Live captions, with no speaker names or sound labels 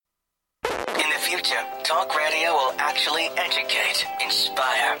future, talk radio will actually educate,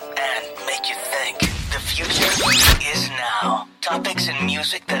 inspire, and make you think. The future is now. Topics and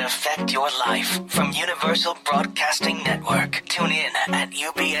music that affect your life from Universal Broadcasting Network. Tune in at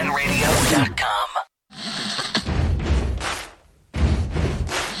ubnradio.com.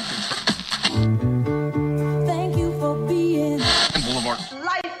 Thank you for being Boulevard.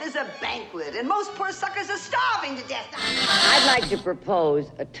 Life is a banquet, and most poor suckers are starving to death. I'd like to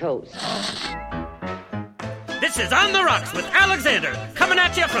propose a toast. This is On the Rocks with Alexander, coming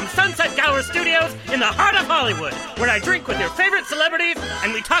at you from Sunset Gower Studios in the heart of Hollywood, where I drink with your favorite celebrities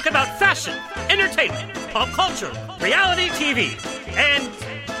and we talk about fashion, entertainment, pop culture, reality TV,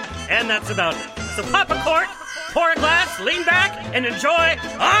 and that's about it. So pop a cork, pour a glass, lean back, and enjoy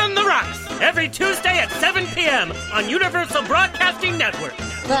On the Rocks every Tuesday at 7 p.m. on Universal Broadcasting Network.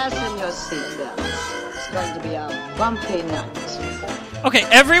 Fasten your seatbelts. It's going to be a bumpy night. Okay,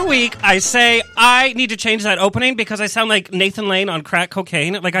 every week I say I need to change that opening because I sound like Nathan Lane on crack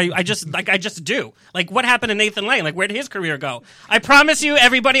cocaine. I just do. Like, what happened to Nathan Lane? Like, where did his career go? I promise you,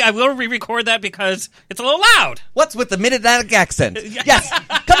 everybody, I will re-record that because it's a little loud. What's with the Mid-Atlantic accent? Yes,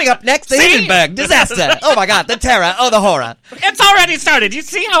 coming up next, the Hindenburg disaster. Oh my God, the terror, oh the horror. It's already started. You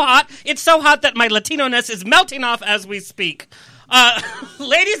see how hot? It's so hot that my Latino-ness is melting off as we speak.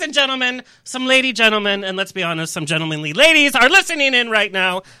 Ladies and gentlemen, some lady gentlemen, and let's be honest, some gentlemanly ladies are listening in right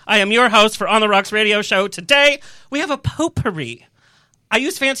now. I am your host for On the Rocks radio show. Today, we have a potpourri. I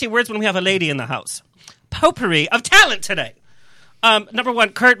use fancy words when we have a lady in the house. Potpourri of talent today. Number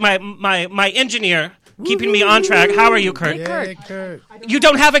one, Kurt, my engineer, keeping me on track. How are you, Kurt? Yay, Kurt. You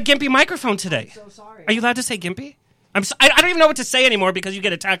don't have a gimpy microphone today. I'm so sorry. Are you allowed to say gimpy? I don't even know what to say anymore because you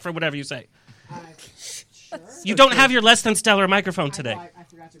get attacked for whatever you say. Sure. You don't have your less than stellar microphone today. I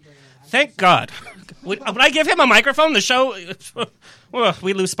forgot to bring it in. Thank God. When I give him a microphone, the show,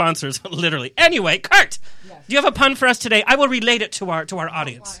 we lose sponsors, literally. Anyway, Kurt, Yes. do you have a pun for us today? I will relate it to our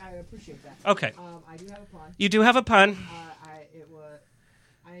audience. I appreciate that. Okay. I do have a pun. You do have a pun.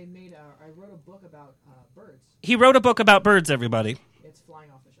 I wrote a book about birds. He wrote a book about birds, everybody. It's flying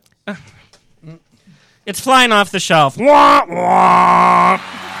off the shelf. It's flying off the shelf. Wah, wah.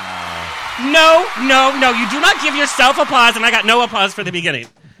 No. You do not give yourself applause, and I got no applause for the beginning.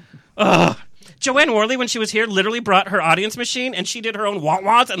 Ugh. Joanne Worley, when she was here, literally brought her audience machine, and she did her own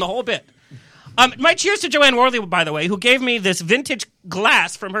wah-wahs and the whole bit. My cheers to Joanne Worley, by the way, who gave me this vintage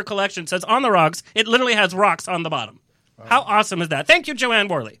glass from her collection. It says, On the Rocks. It literally has rocks on the bottom. How awesome is that? Thank you, Joanne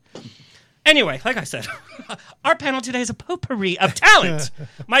Worley. Anyway, like I said, our panel today is a potpourri of talent.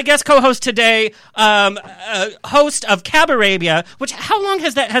 My guest co-host today, host of Cabaretia, which, how long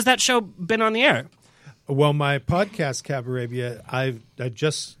has that show been on the air? Well, my podcast, Cabaretia, I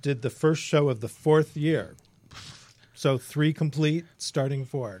just did the first show of the 4th year. So 3 complete, starting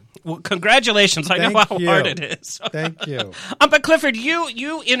 4. Well, congratulations. I know how hard it is. Thank you. But Clifford,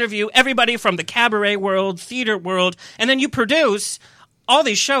 you interview everybody from the cabaret world, theater world, and then you produce all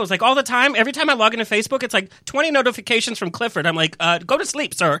these shows, like all the time. Every time I log into Facebook, it's like 20 notifications from Clifford. I'm like, go to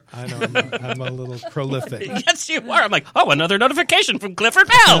sleep, sir. I know, I'm a little prolific. Yes, you are. I'm like, another notification from Clifford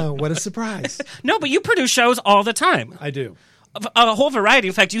Bell. Oh, what a surprise. No, but you produce shows all the time. I do. A whole variety.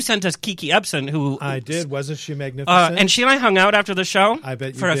 In fact, you sent us Kiki Epson, who... I did. Wasn't she magnificent? And she and I hung out after the show. I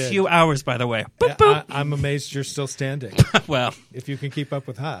bet you for did. A few hours, by the way. Boop, boop. I'm amazed you're still standing. Well... If you can keep up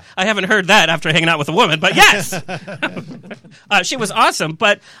with her. I haven't heard that after hanging out with a woman, but yes! She was awesome,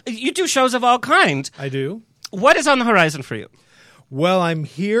 but you do shows of all kinds. I do. What is on the horizon for you? Well, I'm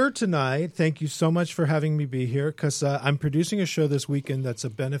here tonight. Thank you so much for having me be here, because I'm producing a show this weekend that's a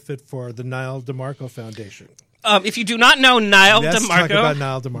benefit for the Niall DeMarco Foundation. If you do not know Niall Let's DeMarco, talk about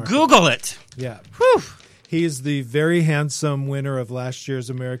Niall DeMarco. Google it. Yeah. Whew. He is the very handsome winner of last year's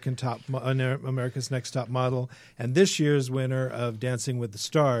America's Next Top Model and this year's winner of Dancing with the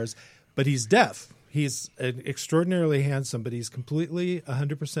Stars. But he's deaf. He's extraordinarily handsome, but he's completely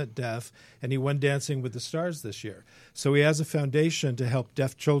 100% deaf, and he won Dancing with the Stars this year. So he has a foundation to help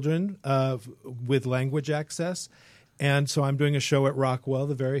deaf children with language access. And so I'm doing a show at Rockwell,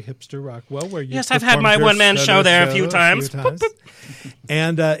 the very hipster Rockwell, where you I've had my one-man show there a few times. Boop, boop.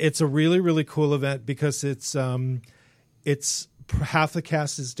 And it's a really, really cool event because it's half the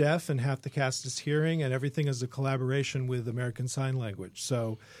cast is deaf and half the cast is hearing, and everything is a collaboration with American Sign Language.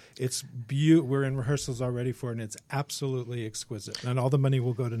 So it's we're in rehearsals already for it, and it's absolutely exquisite. And all the money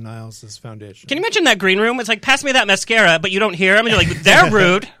will go to Niles' foundation. Can you imagine that green room? It's like, pass me that mascara, but you don't hear them. And you're like, they're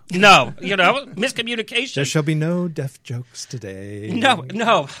rude. No, miscommunication. There shall be no deaf jokes today.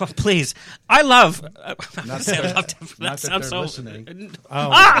 No, please. I love... Not that they're listening.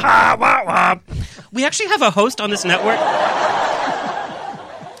 We actually have a host on this network.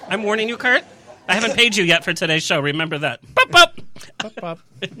 I'm warning you, Kurt. I haven't paid you yet for today's show. Remember that. Bop, bop.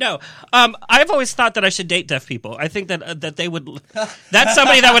 No, I've always thought that I should date deaf people. I think that they would. That's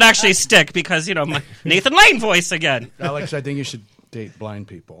somebody that would actually stick because my Nathan Lane voice again. Alex, I think you should date blind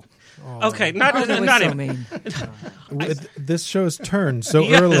people. Okay, not even. mean. This show's turned so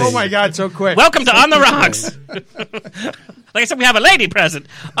early. Oh my God, so quick. Welcome to On the Rocks. Like I said, we have a lady present.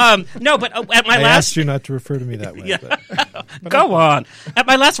 No, but at my I last. asked you not to refer to me that way. Yeah. But Go on. At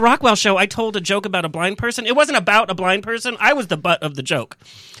my last Rockwell show, I told a joke about a blind person. It wasn't about a blind person. I was the butt of the joke.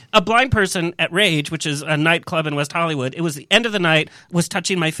 A blind person at Rage, which is a nightclub in West Hollywood, it was the end of the night, was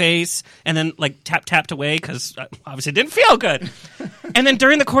touching my face and then tapped away because obviously it didn't feel good. And then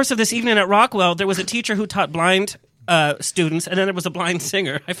during the course of this evening at Rockwell, there was a teacher who taught blind students, and then there was a blind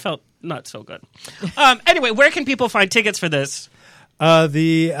singer. I felt not so good. Anyway, where can people find tickets for this?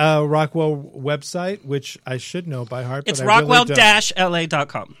 The Rockwell website, which I should know by heart. It's but I really don't.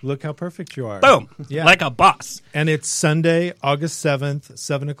 rockwell-la.com. Look how perfect you are. Boom. Yeah. Like a boss. And it's Sunday, August 7th,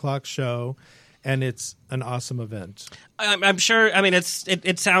 7 o'clock show, and it's an awesome event. I'm sure. I mean,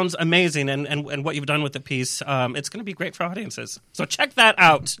 it sounds amazing, and what you've done with the piece, it's going to be great for audiences. So check that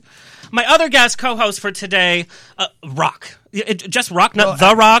out. My other guest co-host for today, Rock. Just Rock, not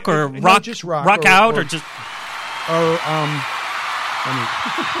The Rock, or no, Rock, just Rock Out, or just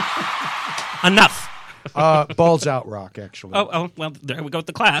enough. Balls Out Rock, actually. Oh, well, there we go with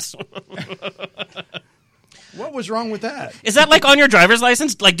the class. What was wrong with that? Is that like on your driver's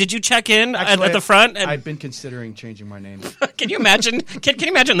license? Like, did you check in Actually, at the front? And I've been considering changing my name. can you imagine? Can you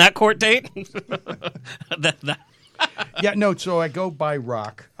imagine that court date? Yeah, no, so I go by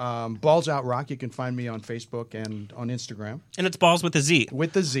Rock. Balls Out Rock. You can find me on Facebook and on Instagram. And it's balls with a Z.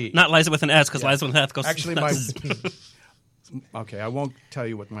 With the Z. Not Liza with an S, because Liza with an F goes... Actually, Okay, I won't tell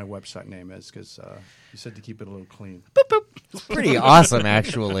you what my website name is because you said to keep it a little clean. Boop, boop. It's pretty awesome,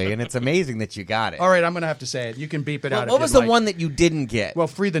 actually, and it's amazing that you got it. All right, I'm going to have to say it. You can beep it out. What if was you'd the like. one that you didn't get? Well,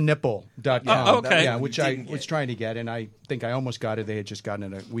 freethenipple.com. Oh, okay. Yeah, which I was trying to get, and I think I almost got it. They had just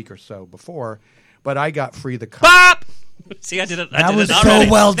gotten it a week or so before. But I got free the Bop! See, I did it. That was so already.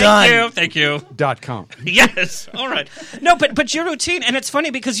 well done. Thank you. .com. Yes. All right. No, but your routine, and it's funny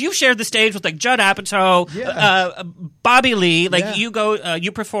because you've shared the stage with like Judd Apatow, Bobby Lee. Like you go,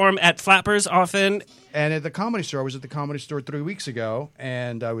 you perform at Flappers often. And at the Comedy Store, I was at the Comedy Store 3 weeks ago,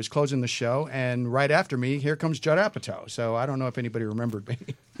 and I was closing the show, and right after me, here comes Judd Apatow. So I don't know if anybody remembered me.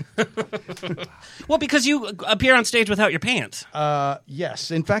 Well, because you appear on stage without your pants. Yes.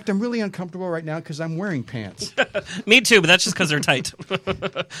 In fact, I'm really uncomfortable right now because I'm wearing pants. Me too, but that's just because they're tight.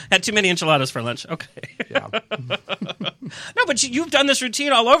 Had too many enchiladas for lunch. Okay. Yeah. No, but you've done this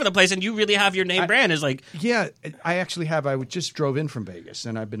routine all over the place, and you really have your name brand. Is like, Yeah, I actually have. I just drove in from Vegas,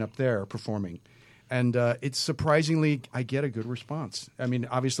 and I've been up there performing. And it's surprisingly, I get a good response. I mean,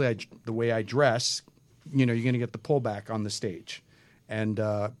 obviously, the way I dress, you're going to get the pullback on the stage. And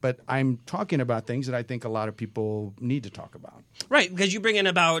but I'm talking about things that I think a lot of people need to talk about. right, because you bring in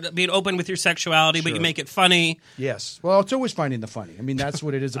about being open with your sexuality, but you Sure. make it funny. Yes. Well, it's always finding the funny. I mean, that's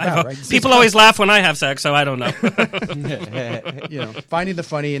what it is about, right? People always laugh when I have sex, so I don't know. Finding the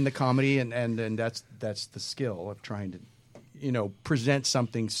funny in the comedy, and that's the skill of trying to, present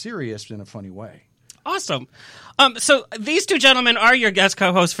something serious in a funny way. Awesome. So these two gentlemen are your guest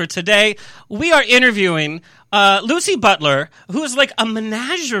co-hosts for today. We are interviewing Lucy Butler, who is like a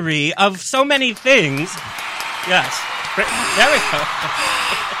menagerie of so many things. Yes. There we go.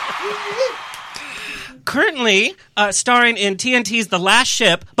 Currently starring in TNT's The Last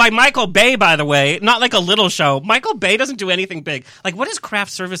Ship by Michael Bay, by the way. Not like a little show. Michael Bay doesn't do anything big. Like, what is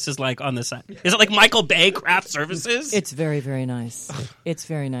craft services like on this set? Is it like Michael Bay craft services? It's very, very nice. It's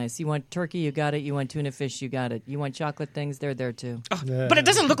very nice. You want turkey, you got it. You want tuna fish, you got it. You want chocolate things, they're there too. But it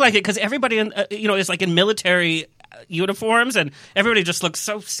doesn't look like it because everybody, is like in military uniforms, and everybody just looks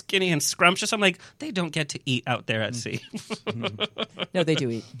so skinny and scrumptious. I'm like, they don't get to eat out there at sea. No, they do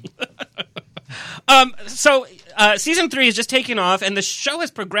eat. So season 3 is just taking off, and the show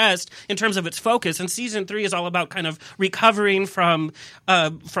has progressed in terms of its focus. And season 3 is all about kind of recovering from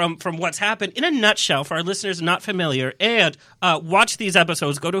what's happened. In a nutshell, for our listeners not familiar, and watch these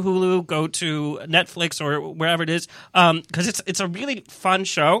episodes. Go to Hulu, go to Netflix, or wherever it is, because it's a really fun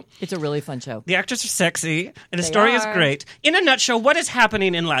show. It's a really fun show. The actors are sexy, and the story is great. In a nutshell, what is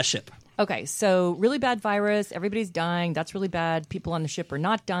happening in Last Ship? Okay, so really bad virus. Everybody's dying. That's really bad. People on the ship are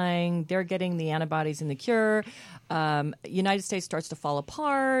not dying. They're getting the antibodies and the cure. United States starts to fall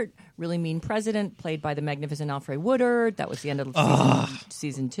apart. Really mean president, played by the magnificent Alfre Woodard. That was the end of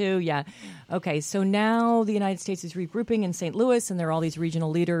season 2. Yeah. Okay, so now the United States is regrouping in St. Louis, and there are all these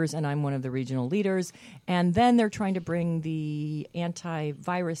regional leaders, and I'm one of the regional leaders. And then they're trying to bring the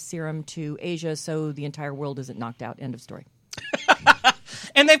antivirus serum to Asia so the entire world isn't knocked out. End of story.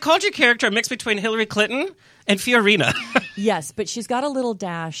 And they've called your character a mix between Hillary Clinton and Fiorina. Yes, but she's got a little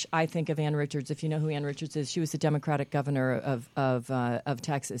dash, I think, of Ann Richards. If you know who Ann Richards is, she was the Democratic governor of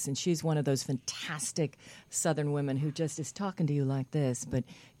Texas, and she's one of those fantastic Southern women who just is talking to you like this, but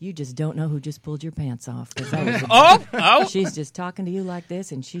you just don't know who just pulled your pants off. That was she's just talking to you like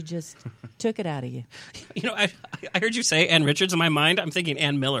this, and she just took it out of you. You know, I heard you say Ann Richards in my mind. I'm thinking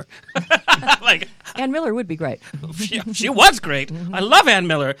Ann Miller. Ann Miller would be great. She was great. I love Ann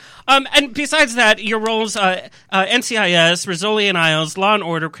Miller. And besides that, your roles, NCIS, Rizzoli and Isles, Law and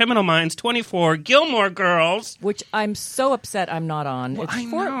Order, Criminal Minds, 24, Gilmore Girls. Which I'm so upset I'm not on. Well, it's I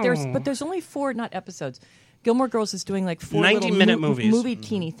 4, know. but there's only 4, not episodes. Gilmore Girls is doing like 4 90-minute movies. movie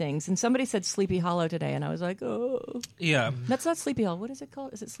teeny things. And somebody said Sleepy Hollow today, and I was like, oh. Yeah. That's not Sleepy Hollow. What is it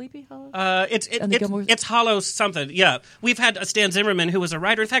called? Is it Sleepy Hollow? It's Hollow something. Yeah. We've had Stan Zimmerman, who was a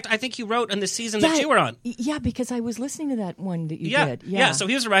writer. In fact, I think you wrote in the season that you were on. Yeah, because I was listening to that one that you did. Yeah, so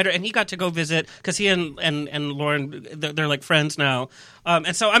he was a writer, and he got to go visit, because he and Lauren, they're like friends now.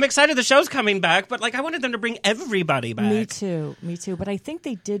 And so I'm excited the show's coming back, but like I wanted them to bring everybody back. Me too. But I think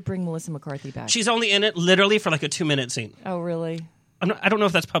they did bring Melissa McCarthy back. She's only in it literally for like a 2-minute scene. Oh, really? I don't know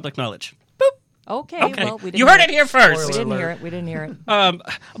if that's public knowledge. Boop. Okay. Well, we didn't you heard it here first. We didn't hear it.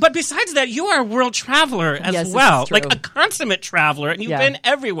 But besides that, you are a world traveler as well, like a consummate traveler, and you've been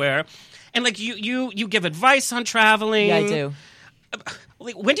everywhere. And like you give advice on traveling. Yeah, I do.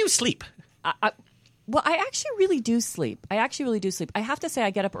 When do you sleep? Well, I actually really do sleep. I have to say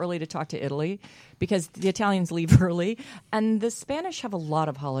I get up early to talk to Italy because the Italians leave early. And the Spanish have a lot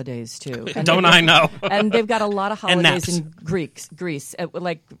of holidays, too. And Don't I know? And they've got a lot of holidays naps. in Greece,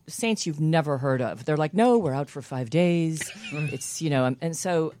 like saints you've never heard of. They're like, no, we're out for 5 days. It's, and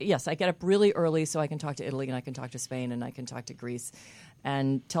so, yes, I get up really early so I can talk to Italy and I can talk to Spain and I can talk to Greece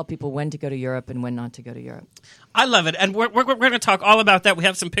and tell people when to go to Europe and when not to go to Europe. I love it. And we're going to talk all about that. We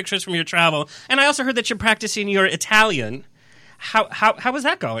have some pictures from your travel. And I also heard that you're practicing your Italian. How is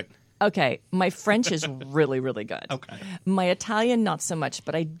that going? Okay, my French is really, really good. Okay. My Italian, not so much,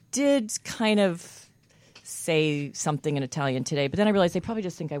 but I did kind of say something in Italian today, but then I realized they probably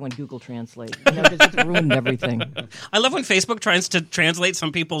just think I went Google Translate. Because it's ruined everything. I love when Facebook tries to translate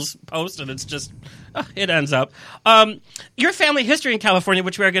some people's posts, and it's just, it ends up. Your family history in California,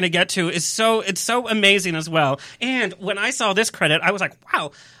 which we're going to get to, it's so amazing as well. And when I saw this credit, I was like,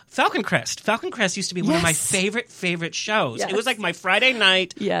 wow. Falcon Crest used to be one of my favorite shows. Yes. It was like my Friday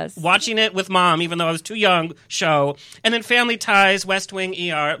night watching it with Mom, even though I was too young, show. And then Family Ties, West Wing,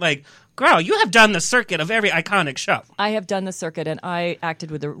 ER. Like, girl, you have done the circuit of every iconic show. I have done the circuit, and I acted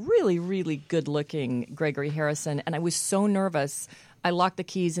with a really, really good-looking Gregory Harrison, and I was so nervous. I locked the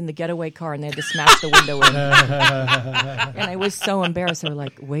keys in the getaway car, and they had to smash the window in. And I was so embarrassed. They were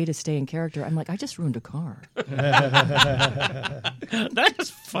like, way to stay in character. I'm like, I just ruined a car. That is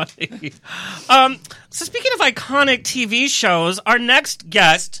funny. So speaking of iconic TV shows, our next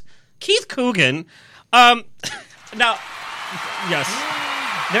guest, Keith Coogan. Now, yes,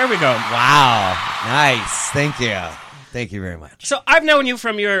 there we go. Wow. Nice. Thank you. Thank you very much. So I've known you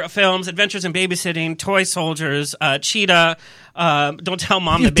from your films, Adventures in Babysitting, Toy Soldiers, Cheetah, Don't Tell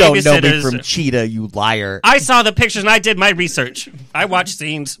Mom the Babysitters. You don't know me from Cheetah, you liar. I saw the pictures and I did my research. I watched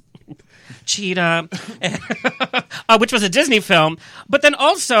scenes. Cheetah, which was a Disney film. But then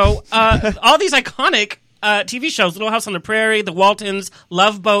also all these iconic TV shows, Little House on the Prairie, The Waltons,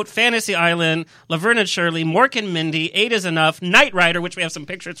 Love Boat, Fantasy Island, Laverne and Shirley, Mork and Mindy, 8 is Enough, Knight Rider, which we have some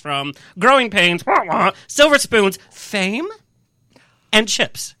pictures from, Growing Pains, Silver Spoons, Fame, and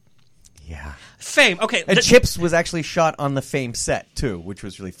Chips. Yeah. Fame, okay. And Chips was actually shot on the Fame set, too, which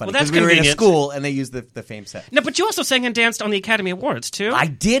was really funny. Well, that's we were in a convenient. school, and they used the Fame set. No, but you also sang and danced on the Academy Awards, too. I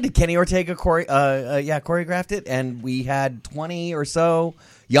did. Kenny Ortega choreographed it, and we had 20 or so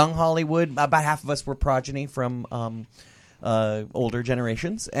young Hollywood. About half of us were progeny from older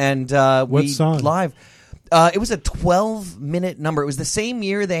generations. And What song? Live. It was a 12-minute number. It was the same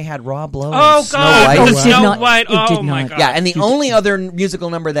year they had Rob Lowe Oh, and Snow God. White. Snow White. Oh, my not. God. Yeah, and the only other musical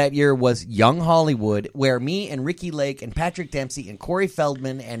number that year was Young Hollywood, where me and Ricky Lake and Patrick Dempsey and Corey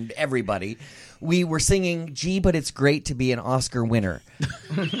Feldman and everybody, we were singing, gee, but it's great to be an Oscar winner.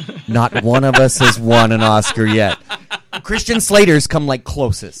 Not one of us has won an Oscar yet. Christian Slater's come like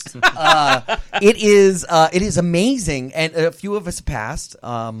closest. It is amazing, and a few of us passed.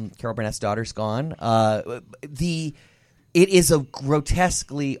 Carol Burnett's daughter's gone. It is a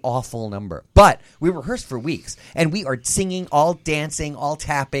grotesquely awful number, but we rehearsed for weeks, and we are singing, all dancing, all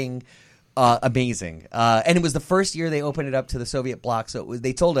tapping. Amazing. And it was the first year they opened it up to the Soviet bloc. So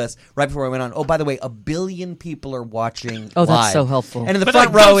they told us right before I went on, oh, by the way, 1 billion people are watching Oh, live. that's so helpful. And in the But,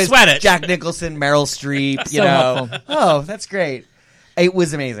 front like, row don't is sweat it. Jack Nicholson, Meryl Streep, So helpful. Oh, that's great. It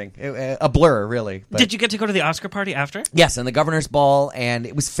was amazing. A blur, really. But Did you get to go to the Oscar party after? yes, and the governor's ball, and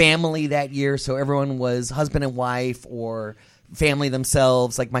it was family that year, so everyone was husband and wife or family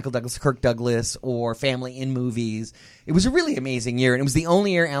themselves, like Michael Douglas, Kirk Douglas, or family in movies. It was a really amazing year, and it was the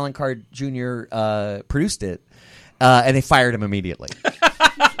only year Alan Carr Jr. Produced it, and they fired him immediately.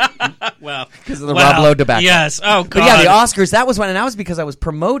 Well, Because of the Rob Lowe debacle. Yes. Oh, God. But yeah, the Oscars, that was when, and that was because I was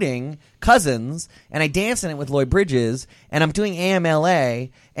promoting Cousins, and I danced in it with Lloyd Bridges, and I'm doing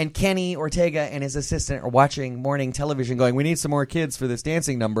AMLA, and Kenny Ortega and his assistant are watching morning television going, we need some more kids for this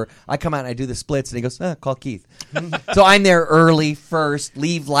dancing number. I come out and I do the splits, and he goes, call Keith. So I'm there early, first,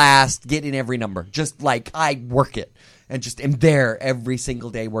 leave last, get in every number. Just like, I work it. And just am there every single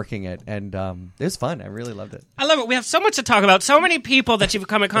day working it. And it was fun. I really loved it. I love it. We have so much to talk about. So many people that you've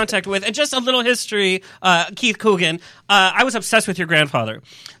come in contact with. And just a little history, Keith Coogan. I was obsessed with your grandfather.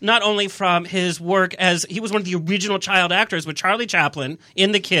 Not only from his work as he was one of the original child actors with Charlie Chaplin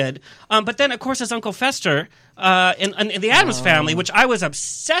in The Kid, but then, of course, as Uncle Fester in the Addams Family, which I was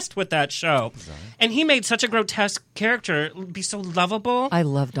obsessed with that show. And he made such a grotesque character be so lovable. I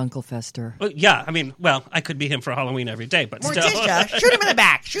loved Uncle Fester. Well, yeah, I mean, well, I could be him for Halloween every day, but still. Morticia, shoot him in the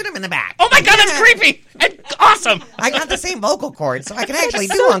back. Shoot him in the back. Oh my God, that's creepy and awesome. I got the same vocal cords, so I can actually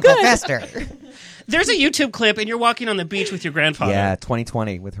do Uncle Fester. There's a YouTube clip, and you're walking on the beach with your grandfather. Yeah,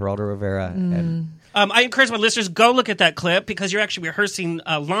 2020 with Geraldo Rivera. And I encourage my listeners, go look at that clip because you're actually rehearsing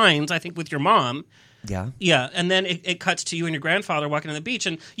lines, I think, with your mom. yeah. Yeah, and then it cuts to you and your grandfather walking on the beach.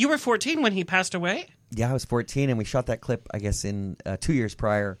 And you were 14 when he passed away? Yeah, I was 14, and we shot that clip, I guess, in 2 years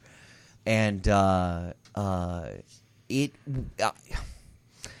prior. And I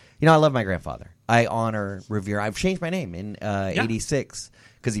love my grandfather. I honor, revere. I've changed my name in 86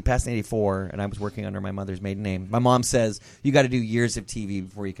 because he passed in 84, and I was working under my mother's maiden name. My mom says, you got to do years of TV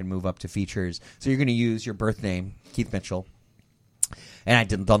before you can move up to features. So you're going to use your birth name, Keith Mitchell. And I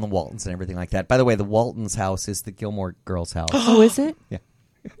did on the Waltons and everything like that. By the way, the Waltons' house is the Gilmore Girls' house. Oh, is it? Yeah.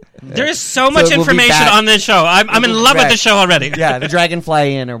 There is so much it will be information back- on this show. I'm in love with the show already. Yeah, the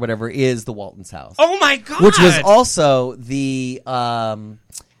Dragonfly Inn or whatever is the Waltons' house. Oh, my God. Which was also the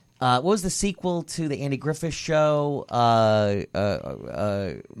what was the sequel to the Andy Griffith show?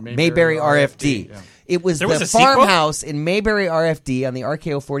 Mayberry RFD. Yeah. It was There the was a sequel? farmhouse in Mayberry RFD on the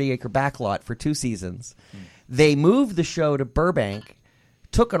RKO 40-acre backlot for 2 seasons. They moved the show to Burbank,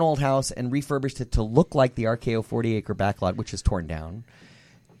 took an old house and refurbished it to look like the RKO 40-acre backlot, which is torn down.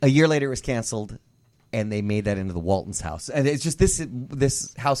 A year later, it was canceled, and they made that into the Waltons' house. And it's just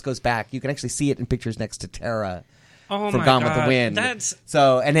this house goes back. You can actually see it in pictures next to Tara Oh, from my Gone God. with the Wind. That's...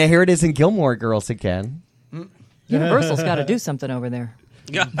 So, and then here it is in Gilmore Girls again. Universal's got to do something over there.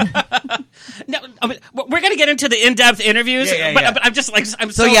 Yeah. No, I mean, we're going to get into the in-depth interviews, Yeah. But I'm just like,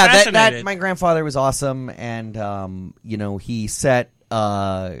 I'm So so yeah, fascinated. that my grandfather was awesome, and he set.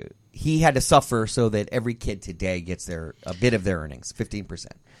 He had to suffer so that every kid today gets a bit of their earnings, 15%.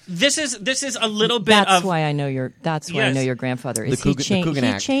 This is a little bit That's of... why I know your. That's why I Yes. know your grandfather is. The Coogan He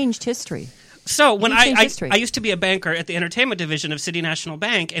Act. changed history. So when He changed history. I used to be a banker at the entertainment division of City National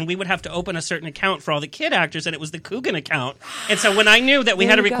Bank, and we would have to open a certain account for all the kid actors, and it was the Coogan account. And so when I knew that we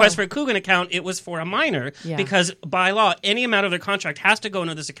There had a you request go. for a Coogan account, it was for a minor Yeah. because by law, any amount of their contract has to go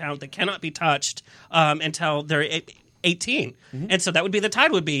into this account that cannot be touched until they're 18. And so that would be the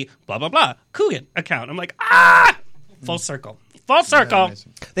title would be blah blah blah Coogan account. I'm like full circle. Full circle.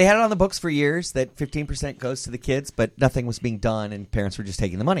 They had it on the books for years that 15% goes to the kids, but nothing was being done, and parents were just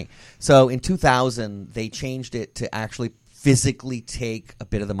taking the money. So in 2000, they changed it to actually physically take a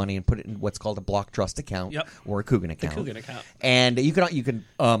bit of the money and put it in what's called a block trust account or a Coogan account. Coogan account. And you can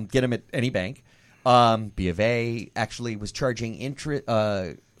get them at any bank. B of A actually was charging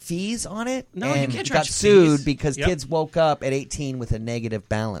fees on it. No, you and can't got charge sued fees. because Yep. kids woke up at 18 with a negative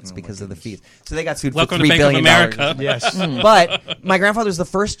balance because of the fees. So they got sued Welcome for to $3 Bank of billion. America. Yes. But my grandfather's the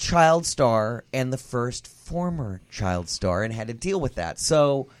first child star and the first former child star and had to deal with that.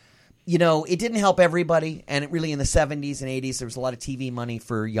 So, it didn't help everybody, and it really in the 70s and 80s there was a lot of TV money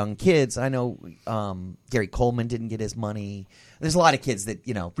for young kids. I know Gary Coleman didn't get his money. There's a lot of kids that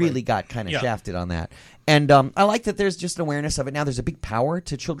really got kind of shafted on that, and I like that there's just an awareness of it now. There's a big power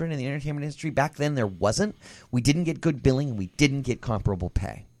to children in the entertainment industry. Back then there wasn't. We didn't get good billing, and we didn't get comparable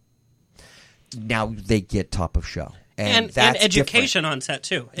pay. Now they get top of show. And that's education different. on set,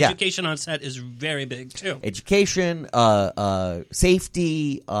 too. Yeah. Education on set is very big, too. Education,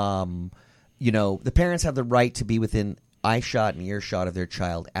 safety, the parents have the right to be within eye shot and earshot of their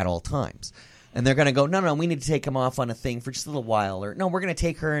child at all times. And they're going to go, no, we need to take him off on a thing for just a little while. Or, no, we're going to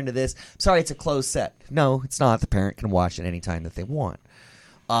take her into this. Sorry, it's a closed set. No, it's not. The parent can watch it any time that they want.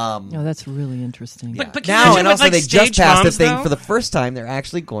 That's really interesting. But can you Now, imagine and with, also like, they just stage passed a moms, thing though? for the first time. They're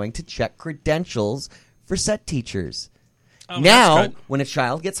actually going to check credentials for set teachers. Oh, Now, that's good. when a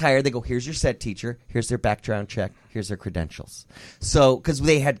child gets hired, they go, here's your set teacher, here's their background check, here's their credentials. So, because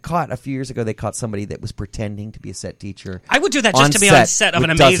they had caught, a few years ago, they caught somebody that was pretending to be a set teacher. I would do that just to be on set of an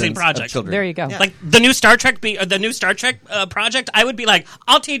with amazing dozens of project. children. There you go. Yeah. Like the new Star Trek project, I would be like,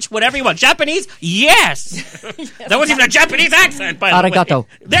 I'll teach whatever you want. Japanese? Yes! That wasn't even a Japanese accent, by the way. Arigato.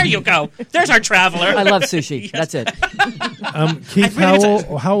 There you go. There's our traveler. I love sushi. That's it. Keith,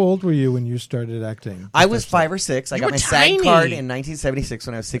 really how old were you when you started acting? I was 5 or 6. I You got were my SAG tiny. card in 1976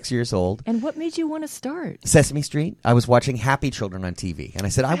 when I was 6 years old. And what made you want to start? Sesame Street. I was watching Happy Children on TV, and I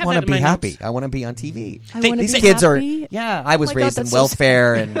said, I have want that to in be my happy. notes. I want to be on TV. I wanna These be kids happy? I was Oh my God, raised in that's so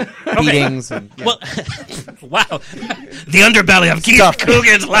welfare and beatings. And, Well, wow. The underbelly of Keith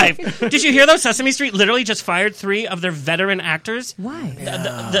Coogan's life. Did you hear, though? Sesame Street literally just fired 3 of their veteran actors. Why?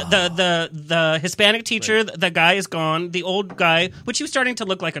 The Hispanic teacher, the guy is gone. The old guy, which he was starting to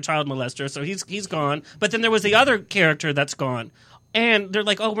look like a child molester, so he's gone. But then there was the other character that's gone. And they're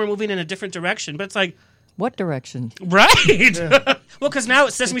like, oh, we're moving in a different direction. But it's like, What direction? right. Well, because now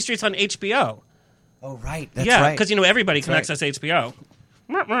Sesame Street's on HBO. Oh, right. That's Yeah, right. because, everybody can right. access HBO.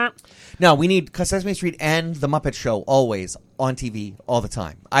 No, we need Sesame Street and The Muppet Show always on TV all the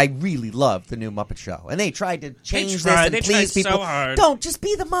time. I really love the new Muppet Show. And they tried to change this and They please tried people. so hard. Don't, just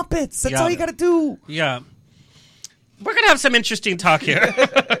be the Muppets. That's Yeah. all you got to do. Yeah. We're going to have some interesting talk here.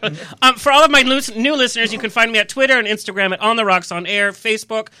 For all of my new listeners, you can find me at Twitter and Instagram at On The Rocks On Air,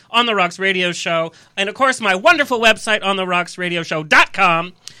 Facebook, On The Rocks Radio Show, and, of course, my wonderful website,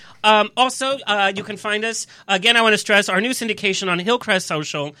 ontherocksradioshow.com. Also, you can find us, again, I want to stress, our new syndication on Hillcrest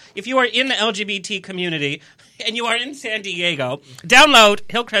Social. If you are in the LGBT community and you are in San Diego, download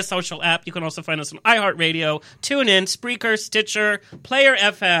Hillcrest Social app. You can also find us on iHeartRadio, TuneIn, Spreaker, Stitcher, Player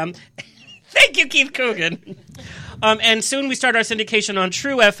FM. Thank you, Keith Coogan. And soon we start our syndication on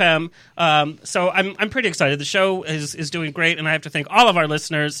True FM. So I'm pretty excited. The show is doing great, and I have to thank all of our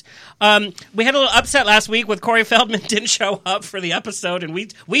listeners. We had a little upset last week with Corey Feldman didn't show up for the episode, and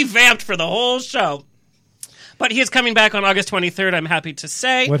we vamped for the whole show. But he is coming back on August 23rd, I'm happy to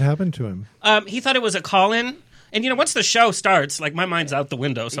say. What happened to him? He thought it was a call-in. And, once the show starts, like, my mind's out the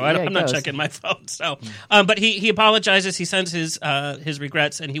window, so I'm not goes. checking my phone. So, but he apologizes. He sends his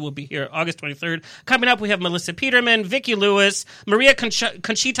regrets, and he will be here August 23rd. Coming up, we have Melissa Peterman, Vicki Lewis, Maria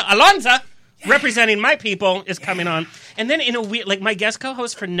Conchita Alonza, representing my people, is coming on. And then in a week, like, my guest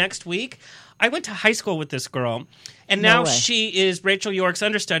co-host for next week, I went to high school with this girl, and now she is Rachel York's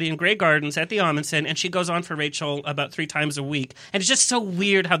understudy in Grey Gardens at the Amundsen, and she goes on for Rachel about 3 times a week. And it's just so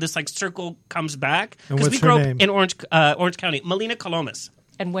weird how this, like, circle comes back. And Because what's we her grew name? up in Orange County. Melina Colomas.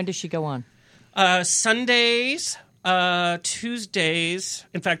 And when does she go on? Sundays, Tuesdays.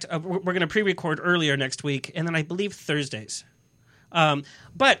 In fact, we're going to pre-record earlier next week, and then I believe Thursdays.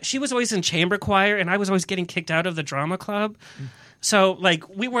 But she was always in chamber choir, and I was always getting kicked out of the drama club. So, like,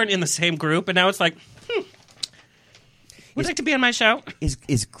 we weren't in the same group, and now it's like, would you like to be on my show?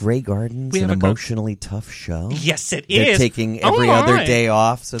 Is Grey Gardens We an have a emotionally tough show? Yes, it They're is. taking Oh, every other my. day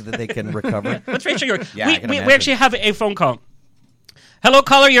off so that they can recover. Let's Rachel York. Yeah, I can we imagine. actually have a phone call. Hello,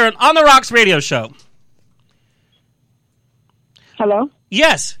 caller. You're on The Rocks radio show. Hello?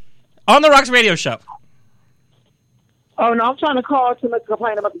 Yes, on The Rocks radio show. Oh, no, I'm trying to call to make a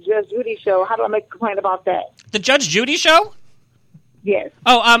complaint about the Judge Judy show. How do I make a complaint about that? The Judge Judy show? Yes.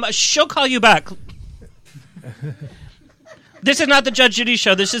 Oh, she'll call you back. This is not the Judge Judy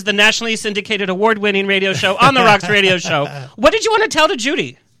show. This is the nationally syndicated award-winning radio show on The Rocks radio show. What did you want to tell to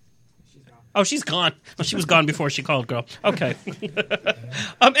Judy? Oh, she's gone. Well, she was gone before she called, girl. Okay.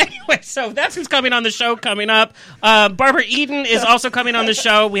 Anyway, so that's who's coming on the show coming up. Barbara Eden is also coming on the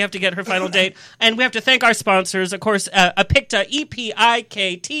show. We have to get her final date. And we have to thank our sponsors. Of course, Epicta,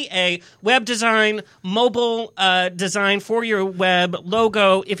 EPIKTA, web design, mobile design for your web,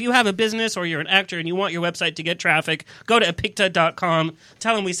 logo. If you have a business or you're an actor and you want your website to get traffic, go to epicta.com.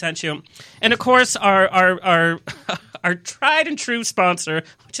 Tell them we sent you. And, of course, our tried and true sponsor,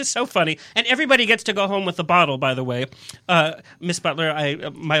 which is so funny, and everybody gets to go home with a bottle, by the way. Miss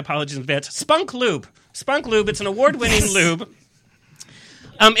Butler, my apologies in advance. Spunk Lube. Spunk Lube, it's an award-winning lube.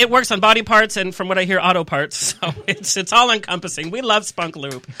 It works on body parts and, from what I hear, auto parts, so it's all-encompassing. We love Spunk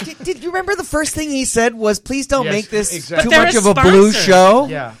Lube. Did you remember the first thing he said was, please don't make this too they're much a of a sponsor. blue show?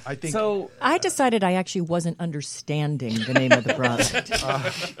 Yeah, I think So I decided I actually wasn't understanding the name of the product.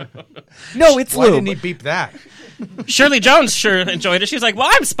 no, it's why lube. didn't he beep that? Shirley Jones sure enjoyed it. She was like, well,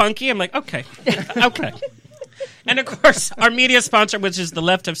 I'm spunky. I'm like, okay. Okay. And, of course, our media sponsor, which is the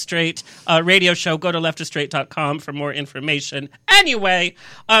Left of Straight radio show. Go to leftofstraight.com for more information. Anyway,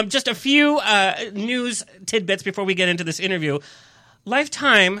 just a few news tidbits before we get into this interview.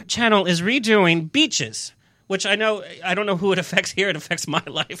 Lifetime Channel is redoing Beaches, which I don't know who it affects here. It affects my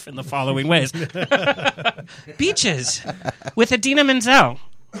life in the following ways. Beaches with Idina Menzel.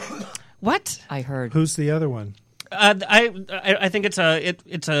 What? I heard. Who's the other one? I think it's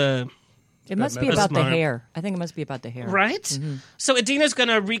a It must be about the hair. I think it must be about the hair. right. Mm-hmm. So Idina's going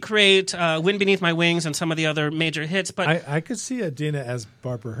to recreate "Wind Beneath My Wings" and some of the other major hits, but I could see Adina as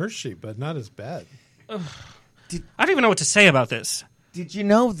Barbara Hershey, but not as bad. I don't even know what to say about this. Did you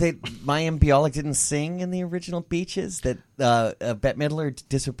know that Mayim Bialik didn't sing in the original Beaches? That Bette Midler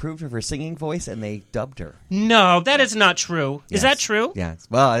disapproved of her singing voice, and they dubbed her. No, that is not true. Is that true? Yes.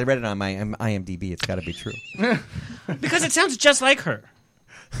 Well, I read it on my IMDb. It's got to be true. Because it sounds just like her.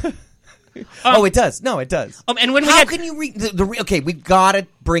 Oh, it does. No, it does. And when we How had, can you okay, we got to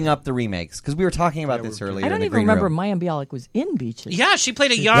bring up the remakes because we were talking about this earlier. I don't in the even green remember room. Mayim Bialik was in Beaches. yeah, she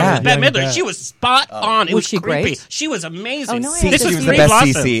played a young Yeah. Bette Young Midler. Bette. She was spot on. It Was was she creepy. great? She was amazing. Oh, no, I See, have she to was see the it. best Blossom.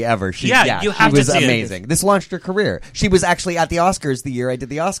 CC ever. She, Yeah, you have she was to see it. amazing. This launched her career. She was actually at the Oscars the year I did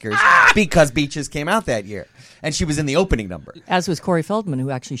the Oscars because Beaches came out that year, and she was in the opening number. As was Corey Feldman, who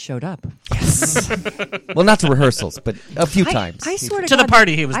actually showed up. Well, not to rehearsals, but a few times. I swear To the God,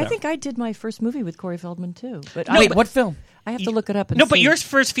 party he was I there. think I did my first movie with Corey Feldman too. But Wait, what film? I have to look it up. And No, but see. your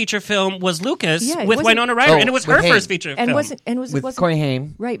first feature film was Lucas Yeah, it with wasn't- Winona Ryder, Oh, and it was with her Haim. first feature and film. With wasn't Corey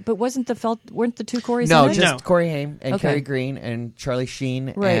Haim. right? But weren't the two Corys? No, in it? just No. Corey Haim and Okay. Cary Green and Charlie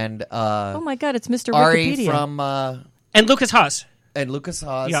Sheen Right. and Oh my God, it's Mr. Ari Wikipedia. from And Lucas Haas. and Lucas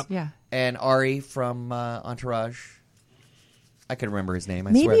Haas. Yeah. Yeah. And Ari from Entourage. I can remember his name.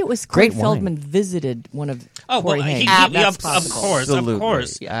 I Maybe swear. it was Corey Great wine. Feldman visited one of Oh, Corey well, Haim. he- That's of possible. course.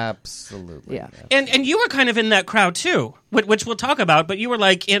 Absolutely. Absolutely. Yeah. And you were kind of in that crowd too, which we'll talk about. But you were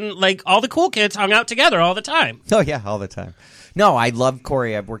like all the cool kids hung out together all the time. Oh yeah, all the time. No, I love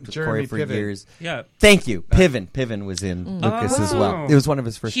Corey. I've worked with Jeremy Corey for Piven. years. Yeah. Thank you. Piven was in Lucas as well. It was one of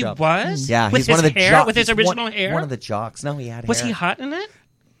his first He jobs. was? Yeah, With he's one his of the hair? jocks. With his He's original one, hair? One of the jocks. No, he had Was hair. he hot in it?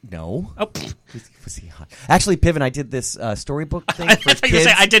 No. Oh, pfft. Was he hot? Actually, Piven, I did this storybook thing I for thought you were kids.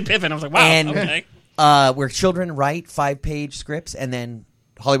 saying I did Piven. I was like, wow. And Okay. where children write 5-page scripts and then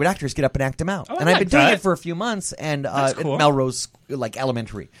Hollywood actors get up and act them out. Oh, I and I've like been doing that. it for a few months and That's at cool. Melrose, like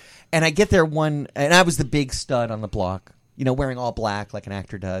elementary. And I get there and I was the big stud on the block, wearing all black like an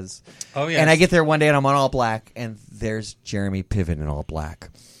actor does. Oh, yes. And I get there one day and I'm on all black and there's Jeremy Piven in all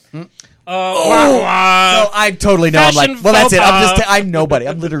black. Wow. So I totally know. I'm Fashion like, well, that's faux it. pas. I'm nobody.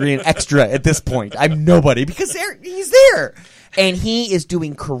 I'm literally an extra at this point. I'm nobody because he's there. And he is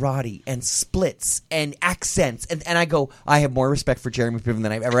doing karate and splits and accents. And I go, I have more respect for Jeremy Piven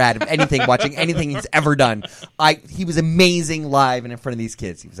than I've ever had of anything, watching anything he's ever done. He was amazing live and in front of these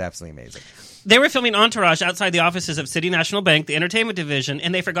kids. He was absolutely amazing. They were filming Entourage outside the offices of City National Bank, the entertainment division,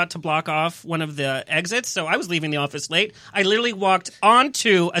 and they forgot to block off one of the exits, so I was leaving the office late. I literally walked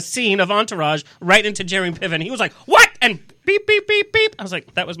onto a scene of Entourage right into Jeremy Piven. He was like, what? And beep, beep, beep, beep. I was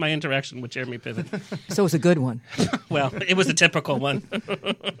like, that was my interaction with Jeremy Piven. So it was a good one. Well, it was a typical one.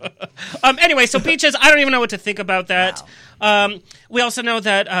 Anyway, so Peaches, I don't even know what to think about that. Wow. We also know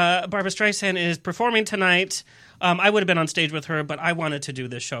that Barbara Streisand is performing tonight. I would have been on stage with her, but I wanted to do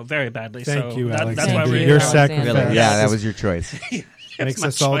this show very badly. Thank so you, that's Alexander. why we're you, here. Your Alexander. sacrifice. Really? Yeah, that was your choice. Makes My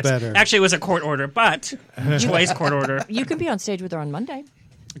us all choice. better. Actually, it was a court order, but choice court order You can be on stage with her on Monday.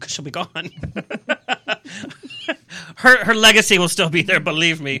 because she'll be gone. Her legacy will still be there,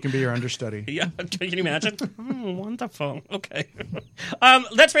 believe me. You can be your understudy. Yeah, can you imagine? Wonderful. Okay.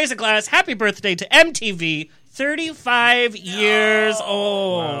 Let's raise a glass. Happy birthday to MTV. 35 years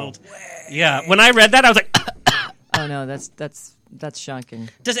old. Yeah. When I read that, I was like, Oh no, that's shocking.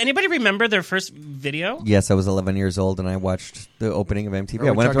 does anybody remember their first video? Yes, I was 11 years old, and I watched the opening of MTV. Are we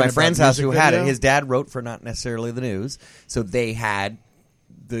I went up to talking my friend's about house music who had it. video? His dad wrote for not necessarily the news, so they had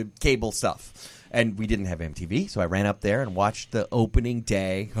the cable stuff. And we didn't have MTV, so I ran up there and watched the opening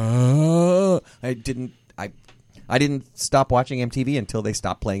day. I didn't stop watching MTV until they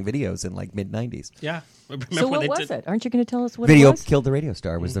stopped playing videos in like mid-90s. Yeah. Remember So when what they was did- it? Aren't you going to tell us what Video it was? Killed the Radio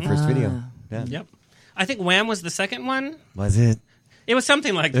Star was the first video. Yeah. Yep. I think Wham was the second one. Was it? It was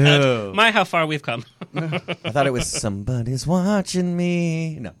something like that. Oh. My, how far we've come. I thought it was Somebody's Watching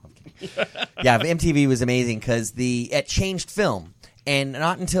Me. No, I'm kidding. Yeah, MTV was amazing because it changed film. And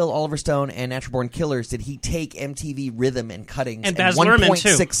not until Oliver Stone and Natural Born Killers did he take MTV rhythm and cuttings And Baz Luhrmann, too.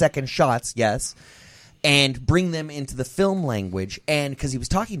 1.6-second shots, yes, and bring them into the film language. And because he was